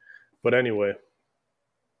ceramic. But anyway,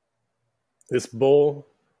 this bowl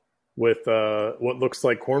with what looks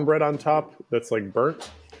like cornbread on top that's like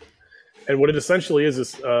burnt. And what it essentially is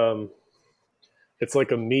it's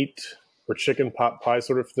like a meat or chicken pot pie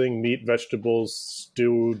sort of thing, meat, vegetables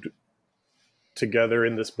stewed together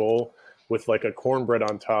in this bowl with like a cornbread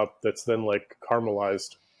on top that's then like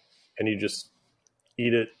caramelized, and you just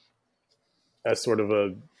eat it as sort of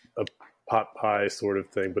a pot pie sort of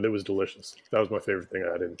thing. But it was delicious. That was my favorite thing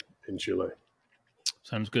I had in Chile.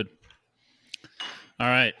 Sounds good. All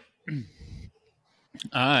right.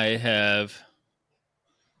 I have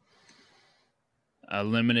a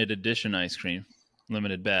limited edition ice cream,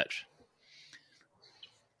 limited batch.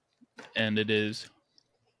 And it is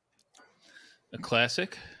a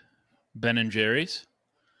classic Ben & Jerry's.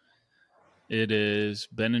 It is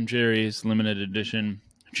Ben & Jerry's limited edition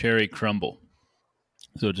cherry crumble.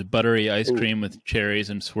 So it's a buttery ice cream with cherries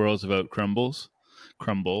and swirls of oat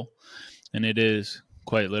crumble. And it is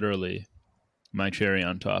quite literally my cherry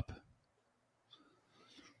on top.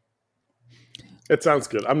 It sounds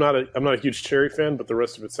good. I'm not a huge cherry fan, but the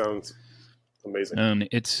rest of it sounds amazing. And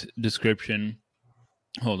its description,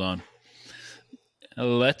 hold on.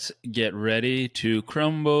 Let's get ready to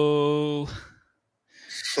crumble.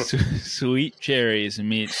 Sweet cherries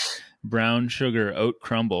meet brown sugar oat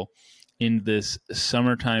crumble in this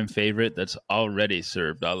summertime favorite that's already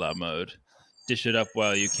served a la mode. Dish it up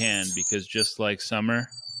while you can, because just like summer,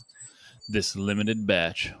 this limited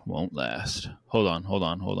batch won't last. Hold on.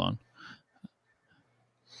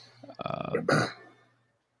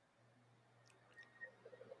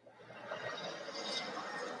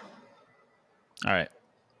 All right.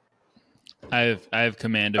 I have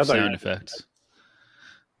command of sound effects.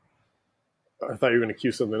 I thought you were going to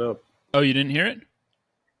cue something up. Oh, you didn't hear it?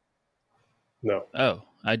 No. Oh,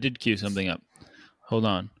 I did cue something up. Hold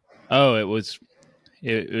on. Oh, it was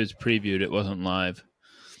previewed. It wasn't live.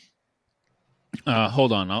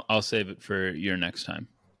 Hold on. I'll save it for your next time.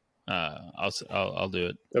 I'll do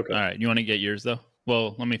it. Okay. All right. You want to get yours though?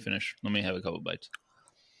 Well, let me finish. Let me have a couple bites.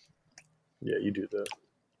 Yeah, you do that.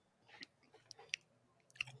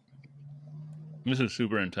 This is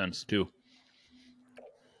super intense too.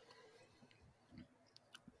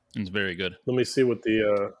 It's very good. Let me see what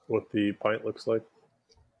the pint looks like.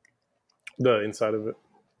 The inside of it.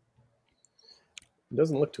 It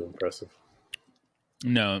doesn't look too impressive.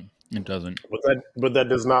 No, it doesn't. But that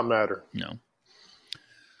does not matter. No.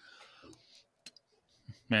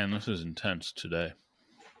 Man, this is intense today.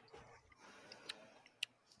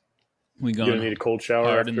 We You're gonna need a cold shower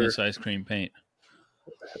hard after in this ice cream paint.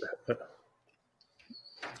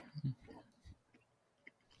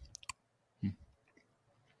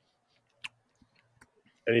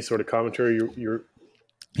 Any sort of commentary you're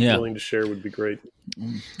willing to share would be great.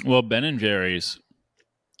 Well, Ben & Jerry's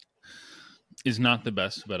is not the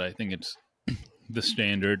best, but I think it's the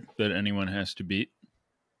standard that anyone has to beat.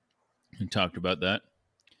 We talked about that.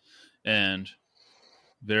 And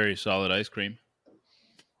very solid ice cream.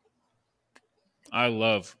 I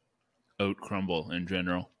love oat crumble in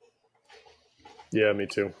general. Yeah, me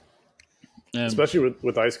too. Especially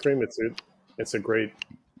with ice cream, it's a great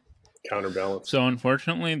counterbalance. So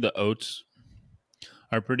unfortunately, the oats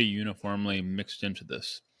are pretty uniformly mixed into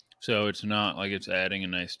this. So it's not like it's adding a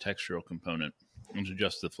nice textural component. It's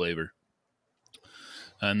just the flavor.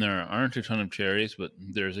 And there aren't a ton of cherries, but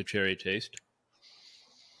there's a cherry taste.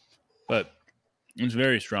 But it's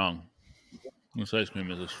very strong. This ice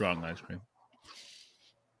cream is a strong ice cream.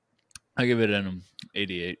 I give it an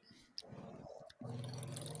 88.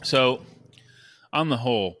 So, on the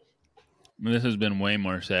whole, this has been way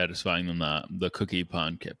more satisfying than the cookie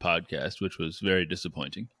podcast, which was very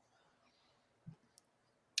disappointing.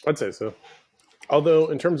 I'd say so. Although,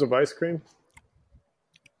 in terms of ice cream,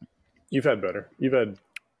 you've had better. You've had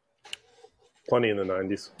plenty in the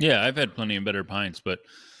 90s. Yeah, I've had plenty of better pints, but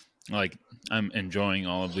like I'm enjoying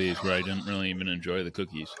all of these where I didn't really even enjoy the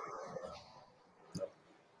cookies.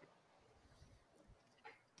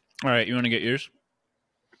 All right, you want to get yours?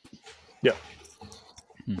 Yeah.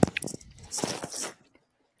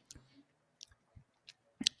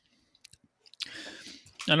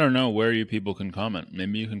 I don't know where you people can comment.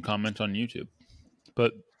 Maybe you can comment on YouTube.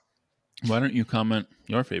 But why don't you comment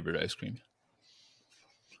your favorite ice cream?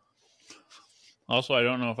 Also, I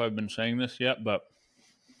don't know if I've been saying this yet, but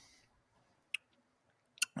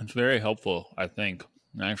it's very helpful, I think.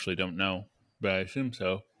 I actually don't know, but I assume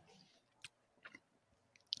so.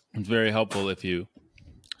 It's very helpful if you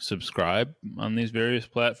subscribe on these various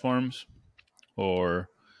platforms or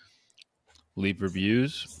leave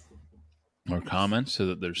reviews or comments so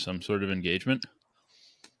that there's some sort of engagement.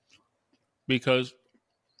 Because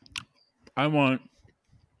I want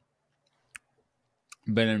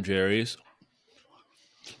Ben & Jerry's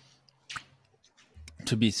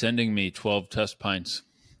to be sending me 12 test pints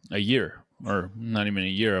a year, or not even a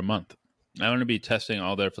year, a month. I want to be testing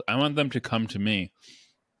all their... I want them to come to me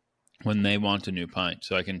when they want a new pint,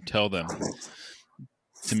 so I can tell them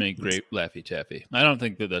to make grape Laffy Taffy. I don't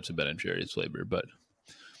think that that's a Ben & Jerry's flavor, but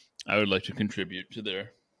I would like to contribute to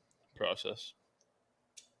their process.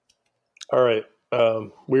 All right.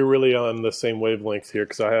 We're really on the same wavelength here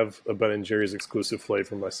because I have a Ben & Jerry's exclusive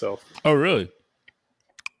flavor myself. Oh, really?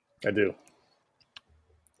 I do.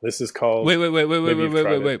 This is called... Wait.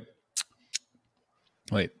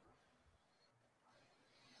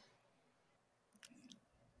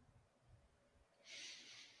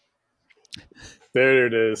 There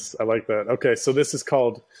it is. I like that. Okay, so this is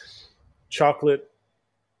called chocolate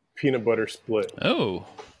peanut butter split. Oh.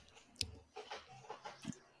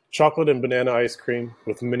 Chocolate and banana ice cream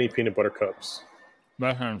with mini peanut butter cups.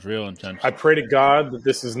 That sounds real intense. I pray to God that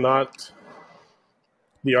this is not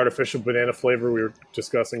the artificial banana flavor we were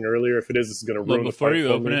discussing earlier. If it is, this is going to ruin the fight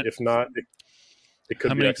for me. If not, it could be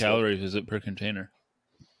How many excellent. calories is it per container?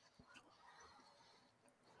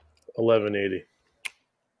 1180.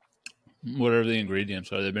 What are the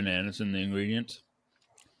ingredients? Are there bananas in the ingredients?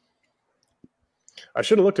 I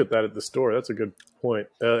should have looked at that at the store. That's a good point.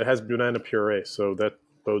 It has banana puree, so that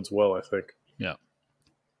bodes well, I think. Yeah.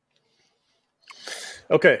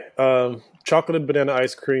 Okay. Chocolate and banana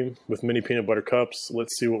ice cream with mini peanut butter cups.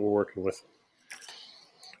 Let's see what we're working with.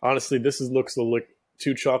 Honestly, this looks a little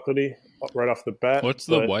too chocolatey right off the bat. What's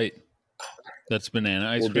the white? That's banana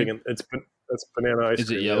ice cream? That's banana ice cream.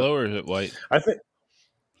 Is it yellow or is it white? I think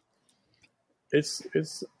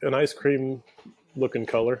it's an ice cream looking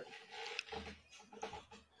color.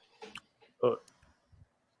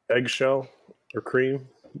 Eggshell or cream.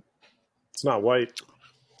 It's not white.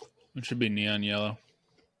 It should be neon yellow.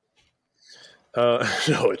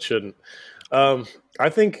 No, it shouldn't. I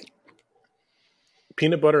think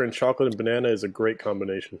peanut butter and chocolate and banana is a great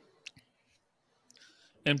combination.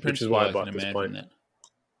 And which is why I bought this pint. That.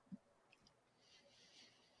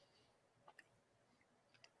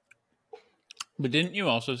 But didn't you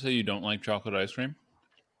also say you don't like chocolate ice cream?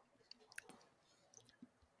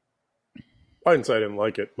 I didn't say I didn't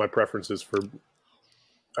like it. My preference is for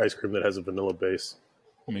ice cream that has a vanilla base.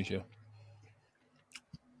 Me too.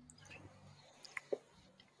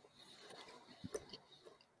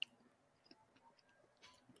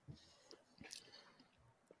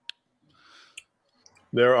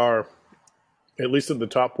 There are, at least at the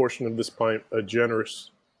top portion of this pint, a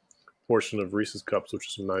generous portion of Reese's cups, which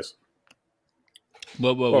is nice.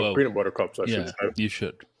 Whoa. Peanut butter cups, I should say. You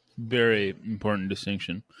should. Very important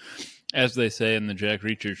distinction. As they say in the Jack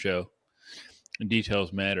Reacher show,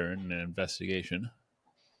 details matter in an investigation.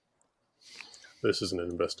 This isn't an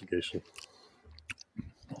investigation.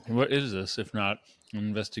 What is this, if not an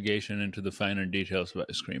investigation into the finer details of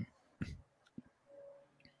ice cream?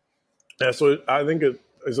 Yeah, so I think it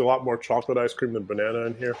is a lot more chocolate ice cream than banana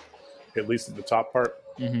in here, at least at the top part,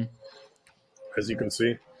 as you can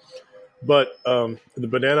see. But the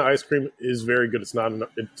banana ice cream is very good.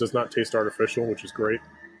 It does not taste artificial, which is great.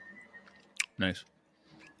 Nice.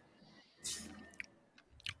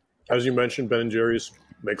 As you mentioned, Ben & Jerry's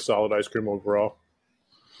makes solid ice cream overall.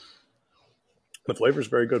 The flavor is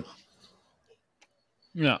very good.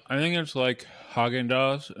 Yeah, I think it's like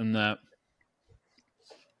Haagen-Dazs in that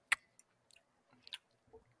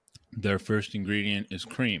their first ingredient is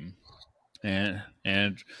cream, and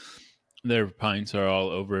their pints are all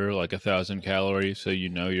over like 1,000 calories, so you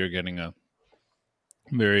know you're getting a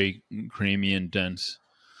very creamy and dense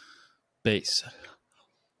base.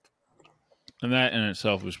 And that in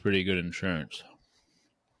itself was pretty good insurance.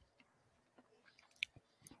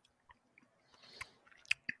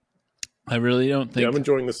 I really don't think... Yeah, I'm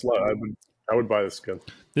enjoying this a lot. I would buy this again.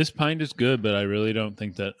 This pint is good, but I really don't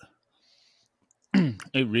think that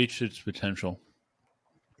it reached its potential.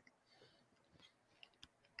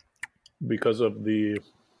 Because of the...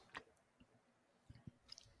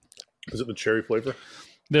 Is it the cherry flavor?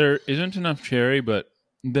 There isn't enough cherry, but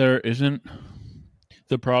there isn't...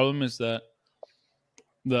 The problem is that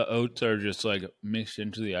the oats are just like mixed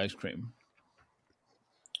into the ice cream.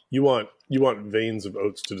 You want veins of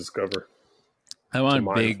oats to discover. I want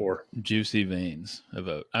big, juicy veins of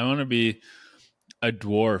oat. I want to be a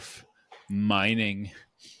dwarf mining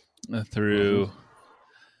through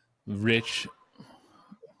rich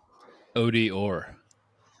oaty ore.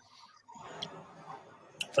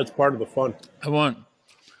 That's part of the fun. I want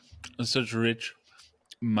such rich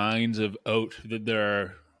mines of oat that there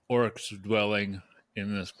are orcs dwelling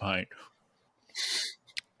in this pint.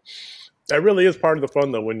 That really is part of the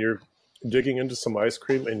fun, though, when you're digging into some ice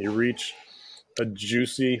cream and you reach a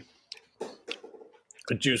juicy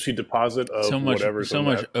deposit of whatever's so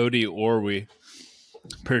much oaty ore we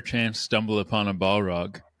perchance stumble upon a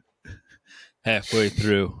Balrog halfway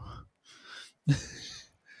through.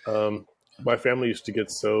 My family used to get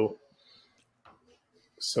so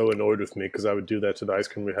annoyed with me because I would do that to the ice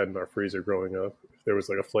cream we had in our freezer growing up. If there was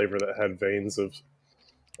like a flavor that had veins of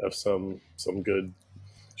some good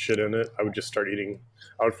shit in it, I would just start eating.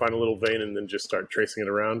 I would find a little vein and then just start tracing it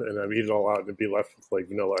around, and I'd eat it all out and it'd be left with like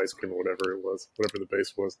vanilla ice cream or whatever it was, whatever the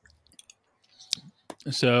base was.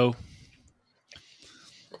 So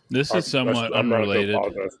this is somewhat unrelated,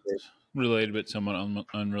 but somewhat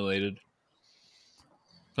unrelated.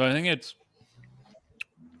 So I think it's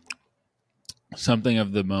something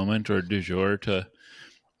of the moment or du jour to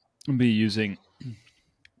be using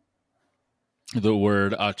the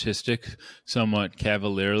word autistic somewhat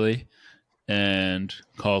cavalierly and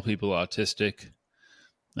call people autistic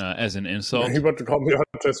as an insult. Are you about to call me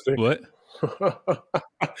autistic? What?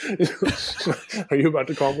 Are you about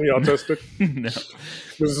to call me autistic? No.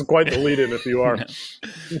 This is quite the lead-in if you are.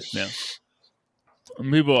 No.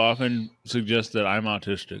 People often suggest that I'm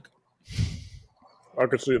autistic. I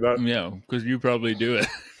could see that. Yeah, because you probably do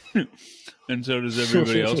it. And so does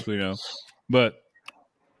everybody else we know. But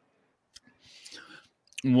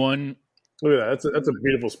one... Look at that. That's a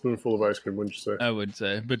beautiful spoonful of ice cream, wouldn't you say? I would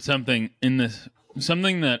say. But something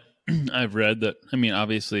that I've read that, I mean,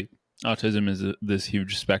 obviously, autism is this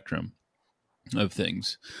huge spectrum of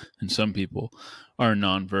things. And some people are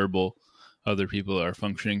nonverbal. Other people are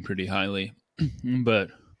functioning pretty highly.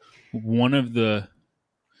 But one of the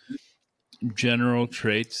general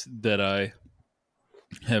traits that I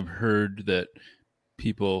have heard that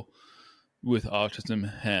people with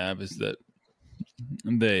autism have is that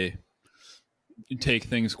they take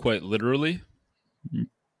things quite literally.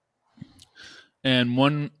 And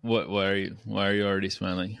one, why are you already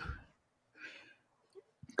smiling?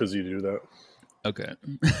 Because you do that. Okay.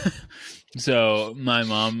 So my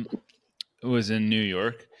mom was in New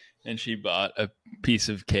York and she bought a piece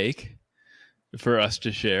of cake for us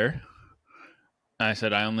to share. I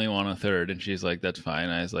said, I only want a third. And she's like, that's fine.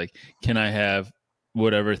 I was like, can I have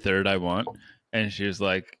whatever third I want? And she was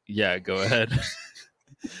like, yeah, go ahead.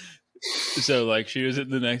 So like she was in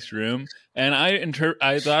the next room and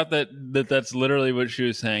I thought that's literally what she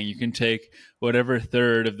was saying. You can take whatever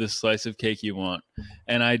third of this slice of cake you want.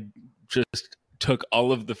 And I just took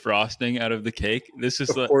all of the frosting out of the cake. This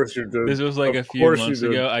was like a few months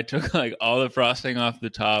ago. I took like all the frosting off the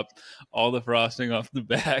top, all the frosting off the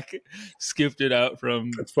back, skipped it out from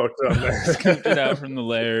it's fucked up, man. Skipped it out from the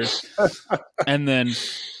layers. And then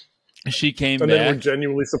she came back. And then we're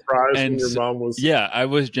genuinely surprised when your mom was... Yeah, I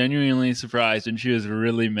was genuinely surprised and she was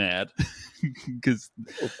really mad. Because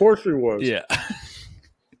of course she was. Yeah.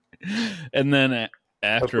 And then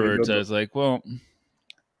afterwards I was like, well,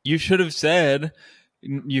 you should have said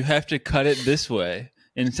you have to cut it this way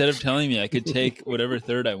instead of telling me I could take whatever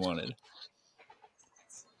third I wanted.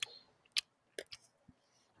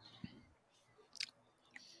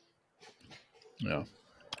 Yeah.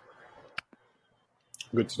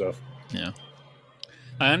 Good stuff. Yeah.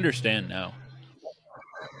 I understand now.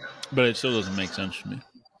 But it still doesn't make sense to me.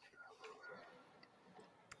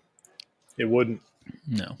 It wouldn't.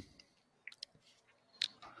 No.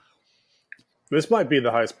 This might be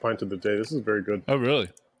the highest pint of the day. This is very good. Oh, really?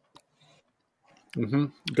 Mm-hmm.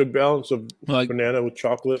 Good balance of banana with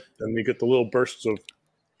chocolate, and you get the little bursts of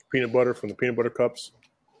peanut butter from the peanut butter cups.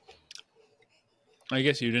 I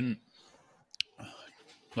guess you didn't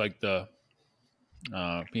like the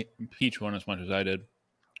peach one as much as I did.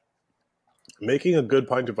 Making a good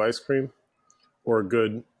pint of ice cream or a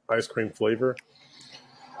good ice cream flavor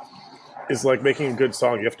is like making a good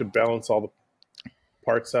song. You have to balance all the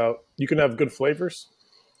parts out. You can have good flavors,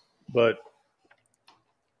 but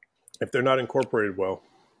if they're not incorporated well,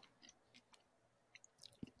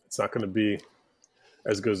 it's not going to be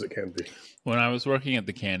as good as it can be. When I was working at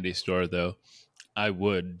the candy store, though, I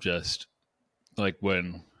would just, like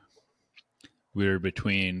when we were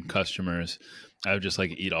between customers, I would just like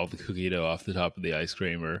eat all the cookie dough off the top of the ice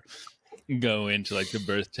cream or go into like the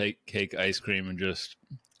birthday cake ice cream and just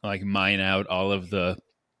like mine out all of the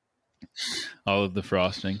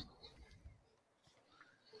frosting.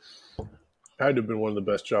 That had to have been one of the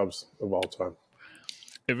best jobs of all time.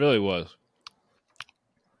 It really was.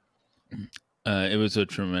 It was a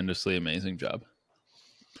tremendously amazing job.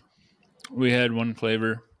 We had one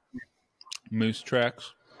flavor, Moose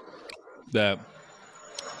Tracks, that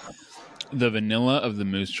the vanilla of the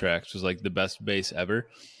Moose Tracks was like the best base ever.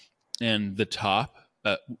 And the top,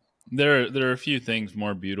 there are a few things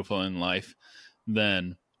more beautiful in life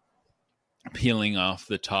than peeling off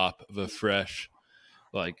the top of a fresh,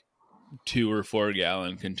 like 2 or 4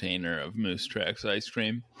 gallon container of Moose Tracks ice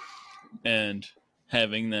cream and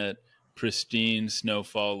having that pristine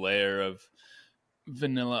snowfall layer of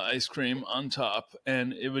vanilla ice cream on top,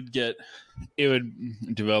 and it would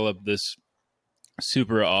develop this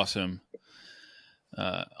super awesome,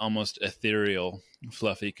 almost ethereal,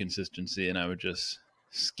 fluffy consistency, and I would just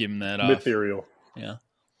skim that off. Ethereal. Yeah.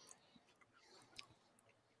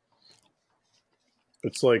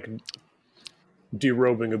 It's like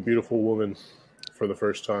derobing a beautiful woman for the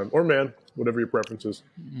first time, or man, whatever your preference is.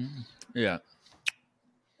 Yeah.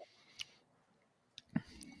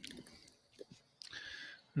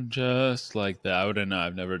 Just like that. I wouldn't know.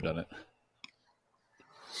 I've never done it.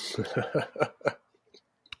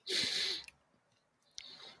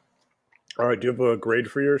 All right. Do you have a grade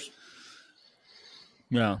for yours?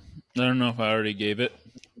 Yeah. I don't know if I already gave it,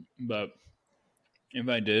 but if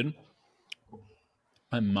I did,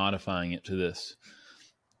 I'm modifying it to this.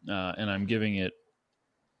 And I'm giving it...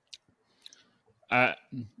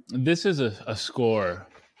 this is a score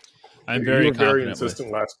I'm very confident very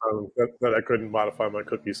insistent last time that I couldn't modify my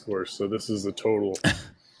cookie scores, so this is a total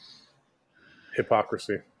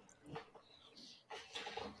hypocrisy.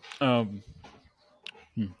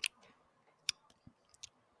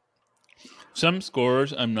 Some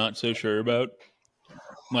scores I'm not so sure about.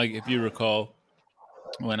 Like, if you recall,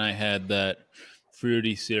 when I had that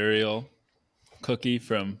fruity cereal cookie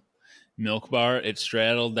from Milk Bar, it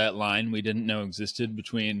straddled that line we didn't know existed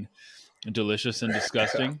between delicious and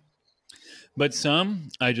disgusting. But some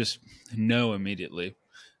I just know immediately.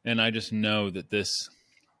 And I just know that this,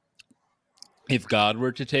 if God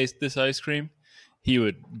were to taste this ice cream, he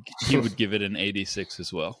would give it an 86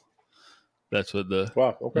 as well. That's what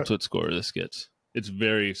that's what score this gets. It's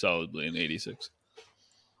very solidly an 86.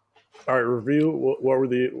 All right, review.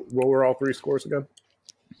 What were all three scores again?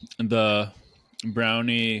 The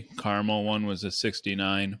brownie caramel one was a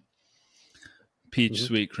 69. Peach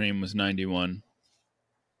sweet cream was 91.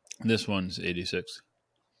 This one's 86.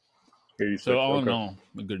 86. So all in all,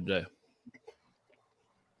 a good day.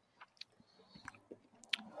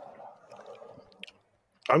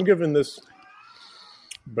 I'm giving this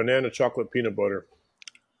banana chocolate peanut butter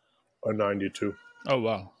a 92. Oh,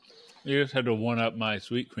 wow. You just had to one-up my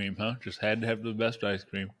sweet cream, huh? Just had to have the best ice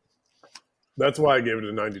cream. That's why I gave it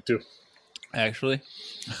a 92. Actually?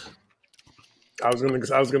 I was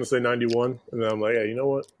gonna say 91, and then I'm like, yeah, you know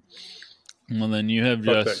what? Well, then you have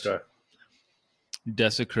Fuck just that guy.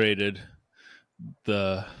 desecrated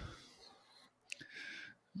the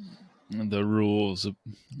rules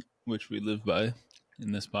which we live by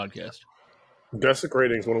in this podcast.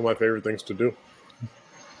 Desecrating is one of my favorite things to do.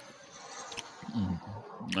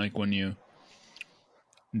 Like when you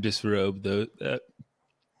disrobe that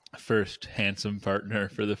first handsome partner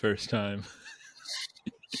for the first time.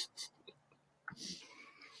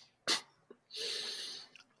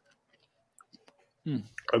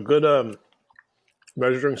 A good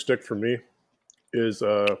measuring stick for me is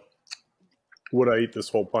would I eat this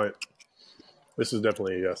whole pint? This is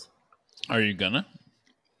definitely a yes. Are you gonna?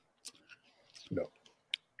 No.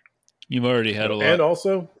 You've already had a lot. And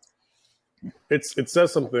also, it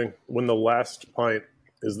says something when the last pint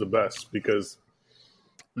is the best, because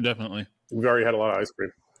Definitely. we've already had a lot of ice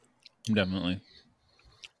cream. Definitely.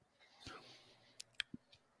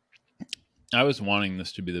 I was wanting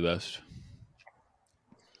this to be the best.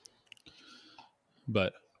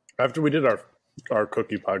 But After we did our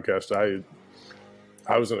cookie podcast,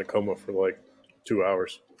 I was in a coma for like 2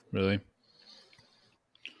 hours. really,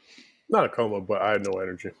 Not a coma, but I had no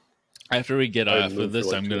energy. after we get off of moved this,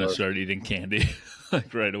 for like I'm 2 going to hours. start eating candy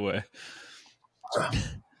like right away.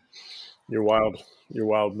 You're wild. You're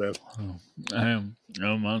wild, man. I am. I'm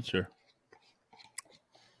a monster.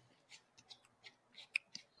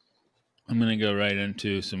 I'm going to go right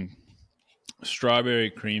into some strawberry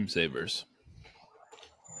cream savers.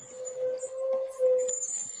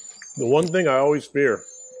 The one thing I always fear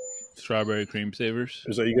Strawberry cream savers?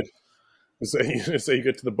 is that you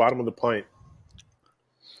get to the bottom of the pint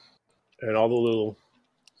and all the little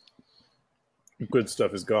good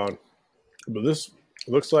stuff is gone. But this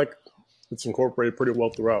looks like it's incorporated pretty well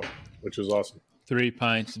throughout, which is awesome. 3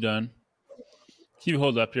 pints done. Can you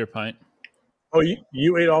hold up your pint? Oh,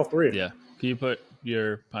 you ate all three? Yeah. Can you put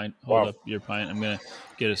your pint, hold up your pint? I'm going to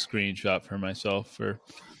get a screenshot for myself for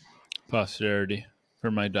posterity for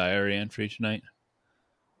my diary entry tonight.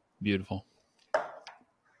 Beautiful.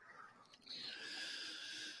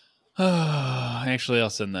 Actually, I'll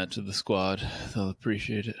send that to the squad. They'll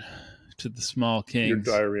appreciate it. To the small kings. Your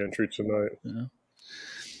diary entry tonight. Yeah.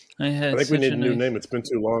 I think we need a new name. It's been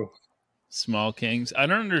too long. Small kings. I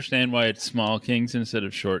don't understand why it's small kings instead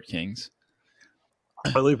of short kings.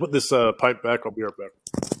 Let me put this pipe back. I'll be right back.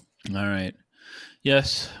 All right.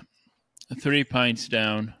 Yes. 3 pints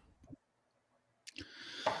down.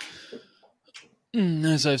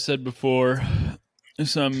 As I've said before,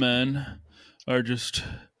 some men are just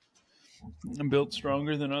built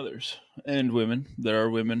stronger than others. And women. There are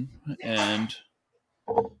women and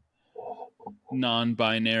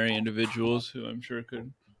non-binary individuals who I'm sure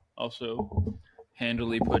could also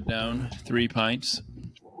handily put down 3 pints.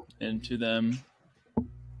 And to them,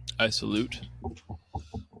 I salute.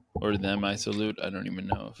 Or to them, I salute. I don't even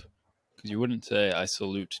know if... Because you wouldn't say I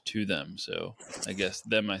salute to them. So I guess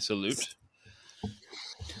them I salute.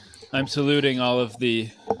 I'm saluting all of the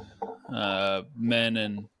men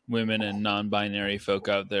and women and non-binary folk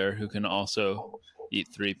out there who can also eat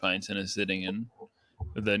 3 pints in a sitting and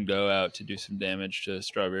then go out to do some damage to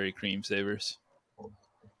strawberry cream savers.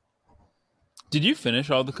 Did you finish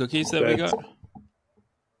all the cookies that we got?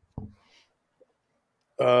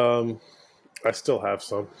 I still have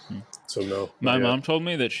some, so no. My mom told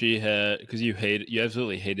me that she had, because you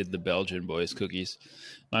absolutely hated the Belgian Boys cookies.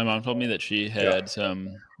 My mom told me that she had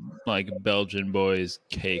some like Belgian Boys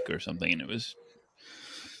cake or something, and it was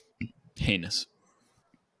heinous.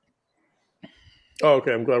 Oh,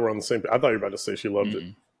 okay. I'm glad we're on the same page. I thought you were about to say she loved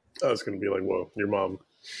it. I was going to be like, whoa, your mom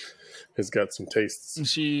has got some tastes.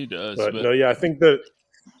 She does. But no, yeah, I think that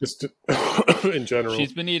just in general,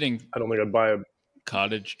 she's been eating. I don't think I'd buy a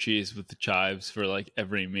cottage cheese with the chives for like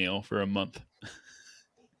every meal for a month.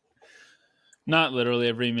 Not literally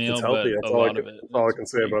every meal, it's healthy. but That's a lot of it. That's all I can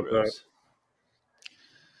say about gross.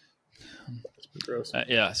 That. Gross.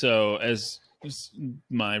 Yeah, so as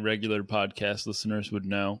my regular podcast listeners would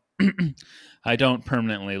know, I don't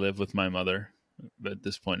permanently live with my mother at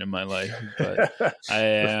this point in my life, but I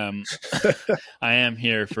am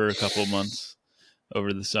here for a couple months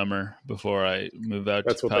over the summer before I move out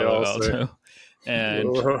to Palo Alto.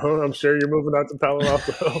 And I'm sure you're moving out to Palo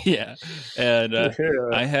Alto. Yeah. And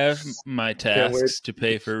I have my tasks to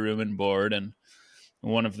pay for room and board, and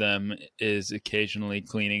one of them is occasionally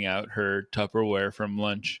cleaning out her Tupperware from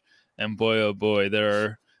lunch. And boy, oh boy,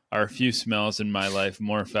 there are a few smells in my life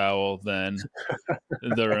more foul than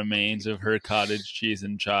the remains of her cottage cheese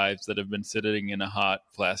and chives that have been sitting in a hot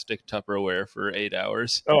plastic Tupperware for 8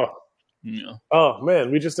 hours. Oh. Yeah. Oh,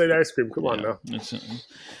 man, we just ate ice cream. Come on now.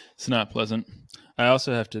 It's not pleasant. I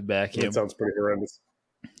also have to vacuum. That sounds pretty horrendous.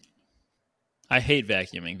 I hate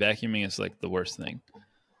vacuuming. Vacuuming is like the worst thing.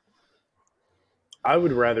 I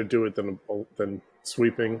would rather do it than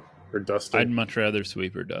sweeping or dusting. I'd much rather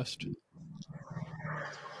sweep or dust.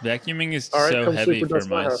 Vacuuming is so heavy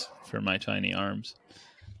for my tiny arms.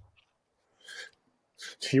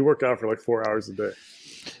 You work out for like 4 hours a day.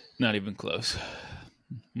 Not even close.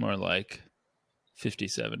 More like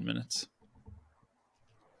 57 minutes.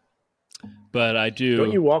 But I do.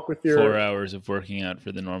 Don't you walk with your 4 hours of working out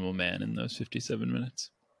for the normal man in those 57 minutes?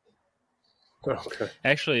 Okay.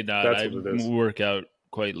 Actually, not. I work out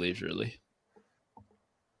quite leisurely.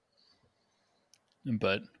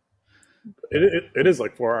 But it is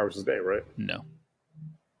like 4 hours a day, right? No.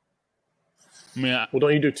 I mean, well,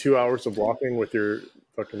 don't you do 2 hours of walking with your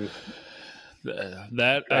fucking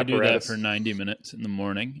that apparatus? I do that for 90 minutes in the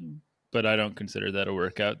morning, but I don't consider that a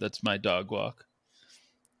workout. That's my dog walk.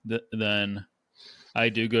 Then I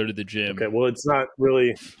do go to the gym. Okay, well, it's not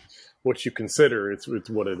really what you consider. It's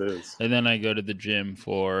what it is. And then I go to the gym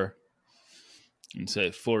for, let's say,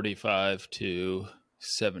 45 to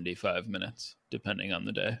 75 minutes, depending on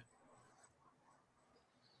the day.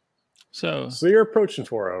 So you're approaching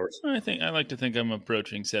 4 hours. I like to think I'm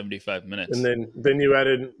approaching 75 minutes. And then you add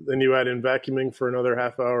in vacuuming for another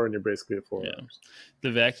half hour, and you're basically at 4 hours. The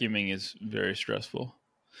vacuuming is very stressful.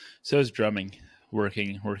 So is drumming.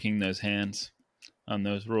 Working those hands on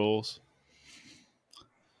those rolls.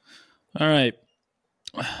 All right.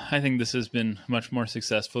 I think this has been much more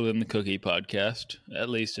successful than the cookie podcast, at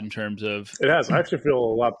least in terms of... It has. I actually feel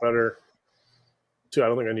a lot better, too. I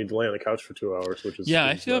don't think I need to lay on the couch for 2 hours, which is... Yeah,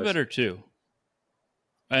 I feel better, too.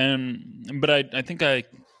 But I think I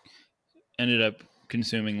ended up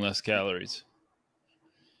consuming less calories.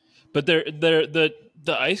 But the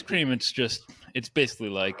ice cream, it's basically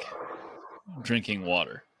like drinking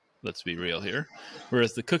water. Let's be real here.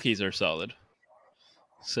 Whereas the cookies are solid.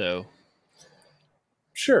 So,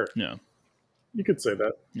 sure. Yeah. You could say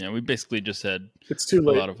that. Yeah, we basically just had it's too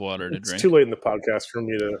late. A lot of water to drink. It's too late in the podcast for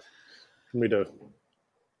me to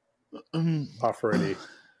offer any.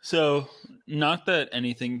 So, not that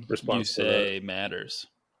anything you say matters,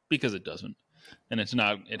 because it doesn't. And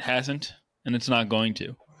it hasn't, and it's not going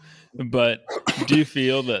to. But do you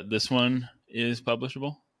feel that this one is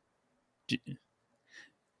publishable?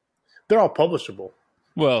 They're all publishable.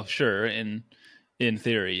 Well, sure. In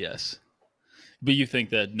theory, yes. But you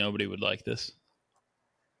think that nobody would like this?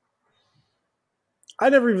 I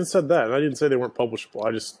never even said that. And I didn't say they weren't publishable.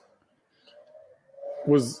 I just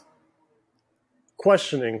was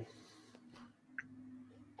questioning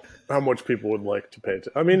how much people would like to pay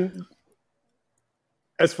attention. I mean,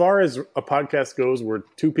 as far as a podcast goes where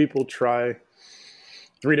two people try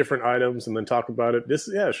 3 different items and then talk about it,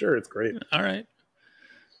 sure, it's great. All right.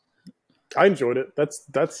 I enjoyed it. That's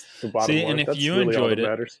the bottom line. And if that's you really enjoyed it,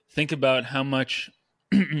 matters. Think about how much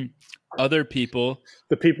other people...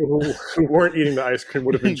 The people who weren't eating the ice cream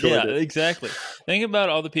would have enjoyed it. Yeah, exactly. Think about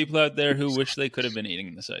all the people out there who wish they could have been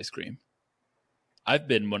eating this ice cream. I've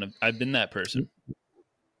been that person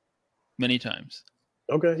many times.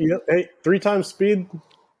 Okay. Yeah. Hey, 3 times speed.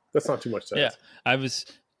 That's not too much to ask. I was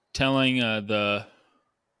telling the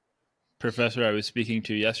professor I was speaking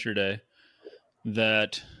to yesterday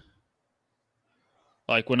that,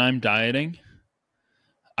 like, when I'm dieting,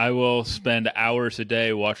 I will spend hours a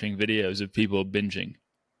day watching videos of people binging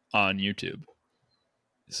on YouTube.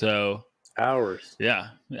 So hours. Yeah.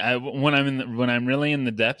 When I'm really in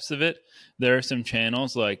the depths of it, there are some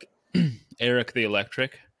channels like Eric the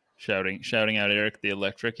Electric, shouting out Eric the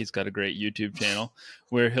Electric. He's got a great YouTube channel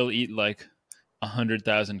where he'll eat like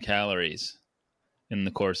 100,000 calories in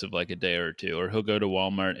the course of like a day or two, or he'll go to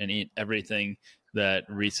Walmart and eat everything that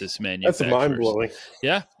Reese's manufactures. That's mind-blowing.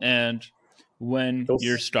 Yeah, and when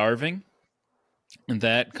you're starving,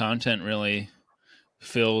 that content really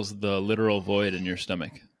fills the literal void in your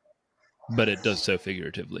stomach, but it does so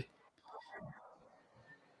figuratively.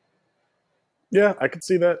 Yeah, I can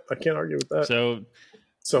see that. I can't argue with that.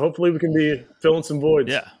 So hopefully we can be filling some voids.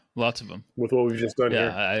 Yeah, lots of them. With what we've just done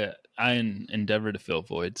here. Yeah, I endeavor to fill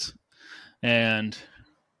voids. And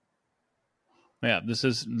yeah,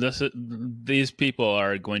 these people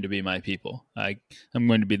are going to be my people. I'm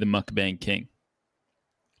going to be the mukbang king.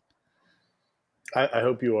 I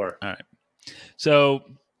hope you are. All right. So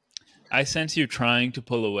I sense you trying to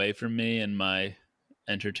pull away from me and my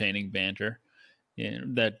entertaining banter.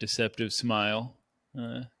 That deceptive smile.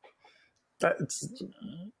 That's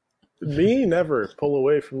me, never. Pull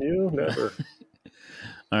away from you, never.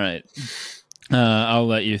 All right. I'll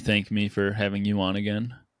let you thank me for having you on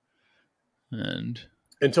again. And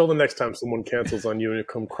until the next time someone cancels on you and you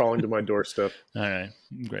come crawling to my doorstep. All right.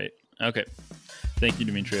 Great. Okay. Thank you,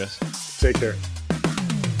 Demitrios. Take care.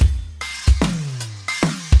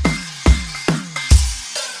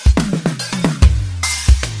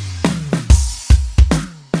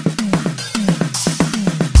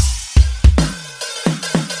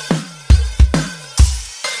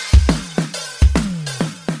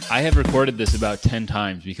 I have recorded this about 10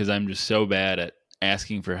 times because I'm just so bad at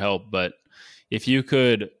asking for help. But if you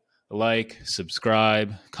could like,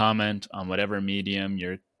 subscribe, comment on whatever medium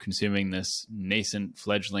you're consuming this nascent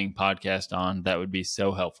fledgling podcast on, that would be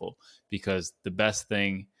so helpful, because the best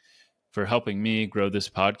thing for helping me grow this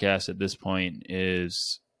podcast at this point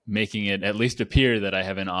is making it at least appear that I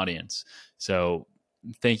have an audience. So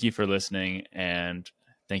thank you for listening, and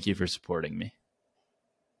thank you for supporting me.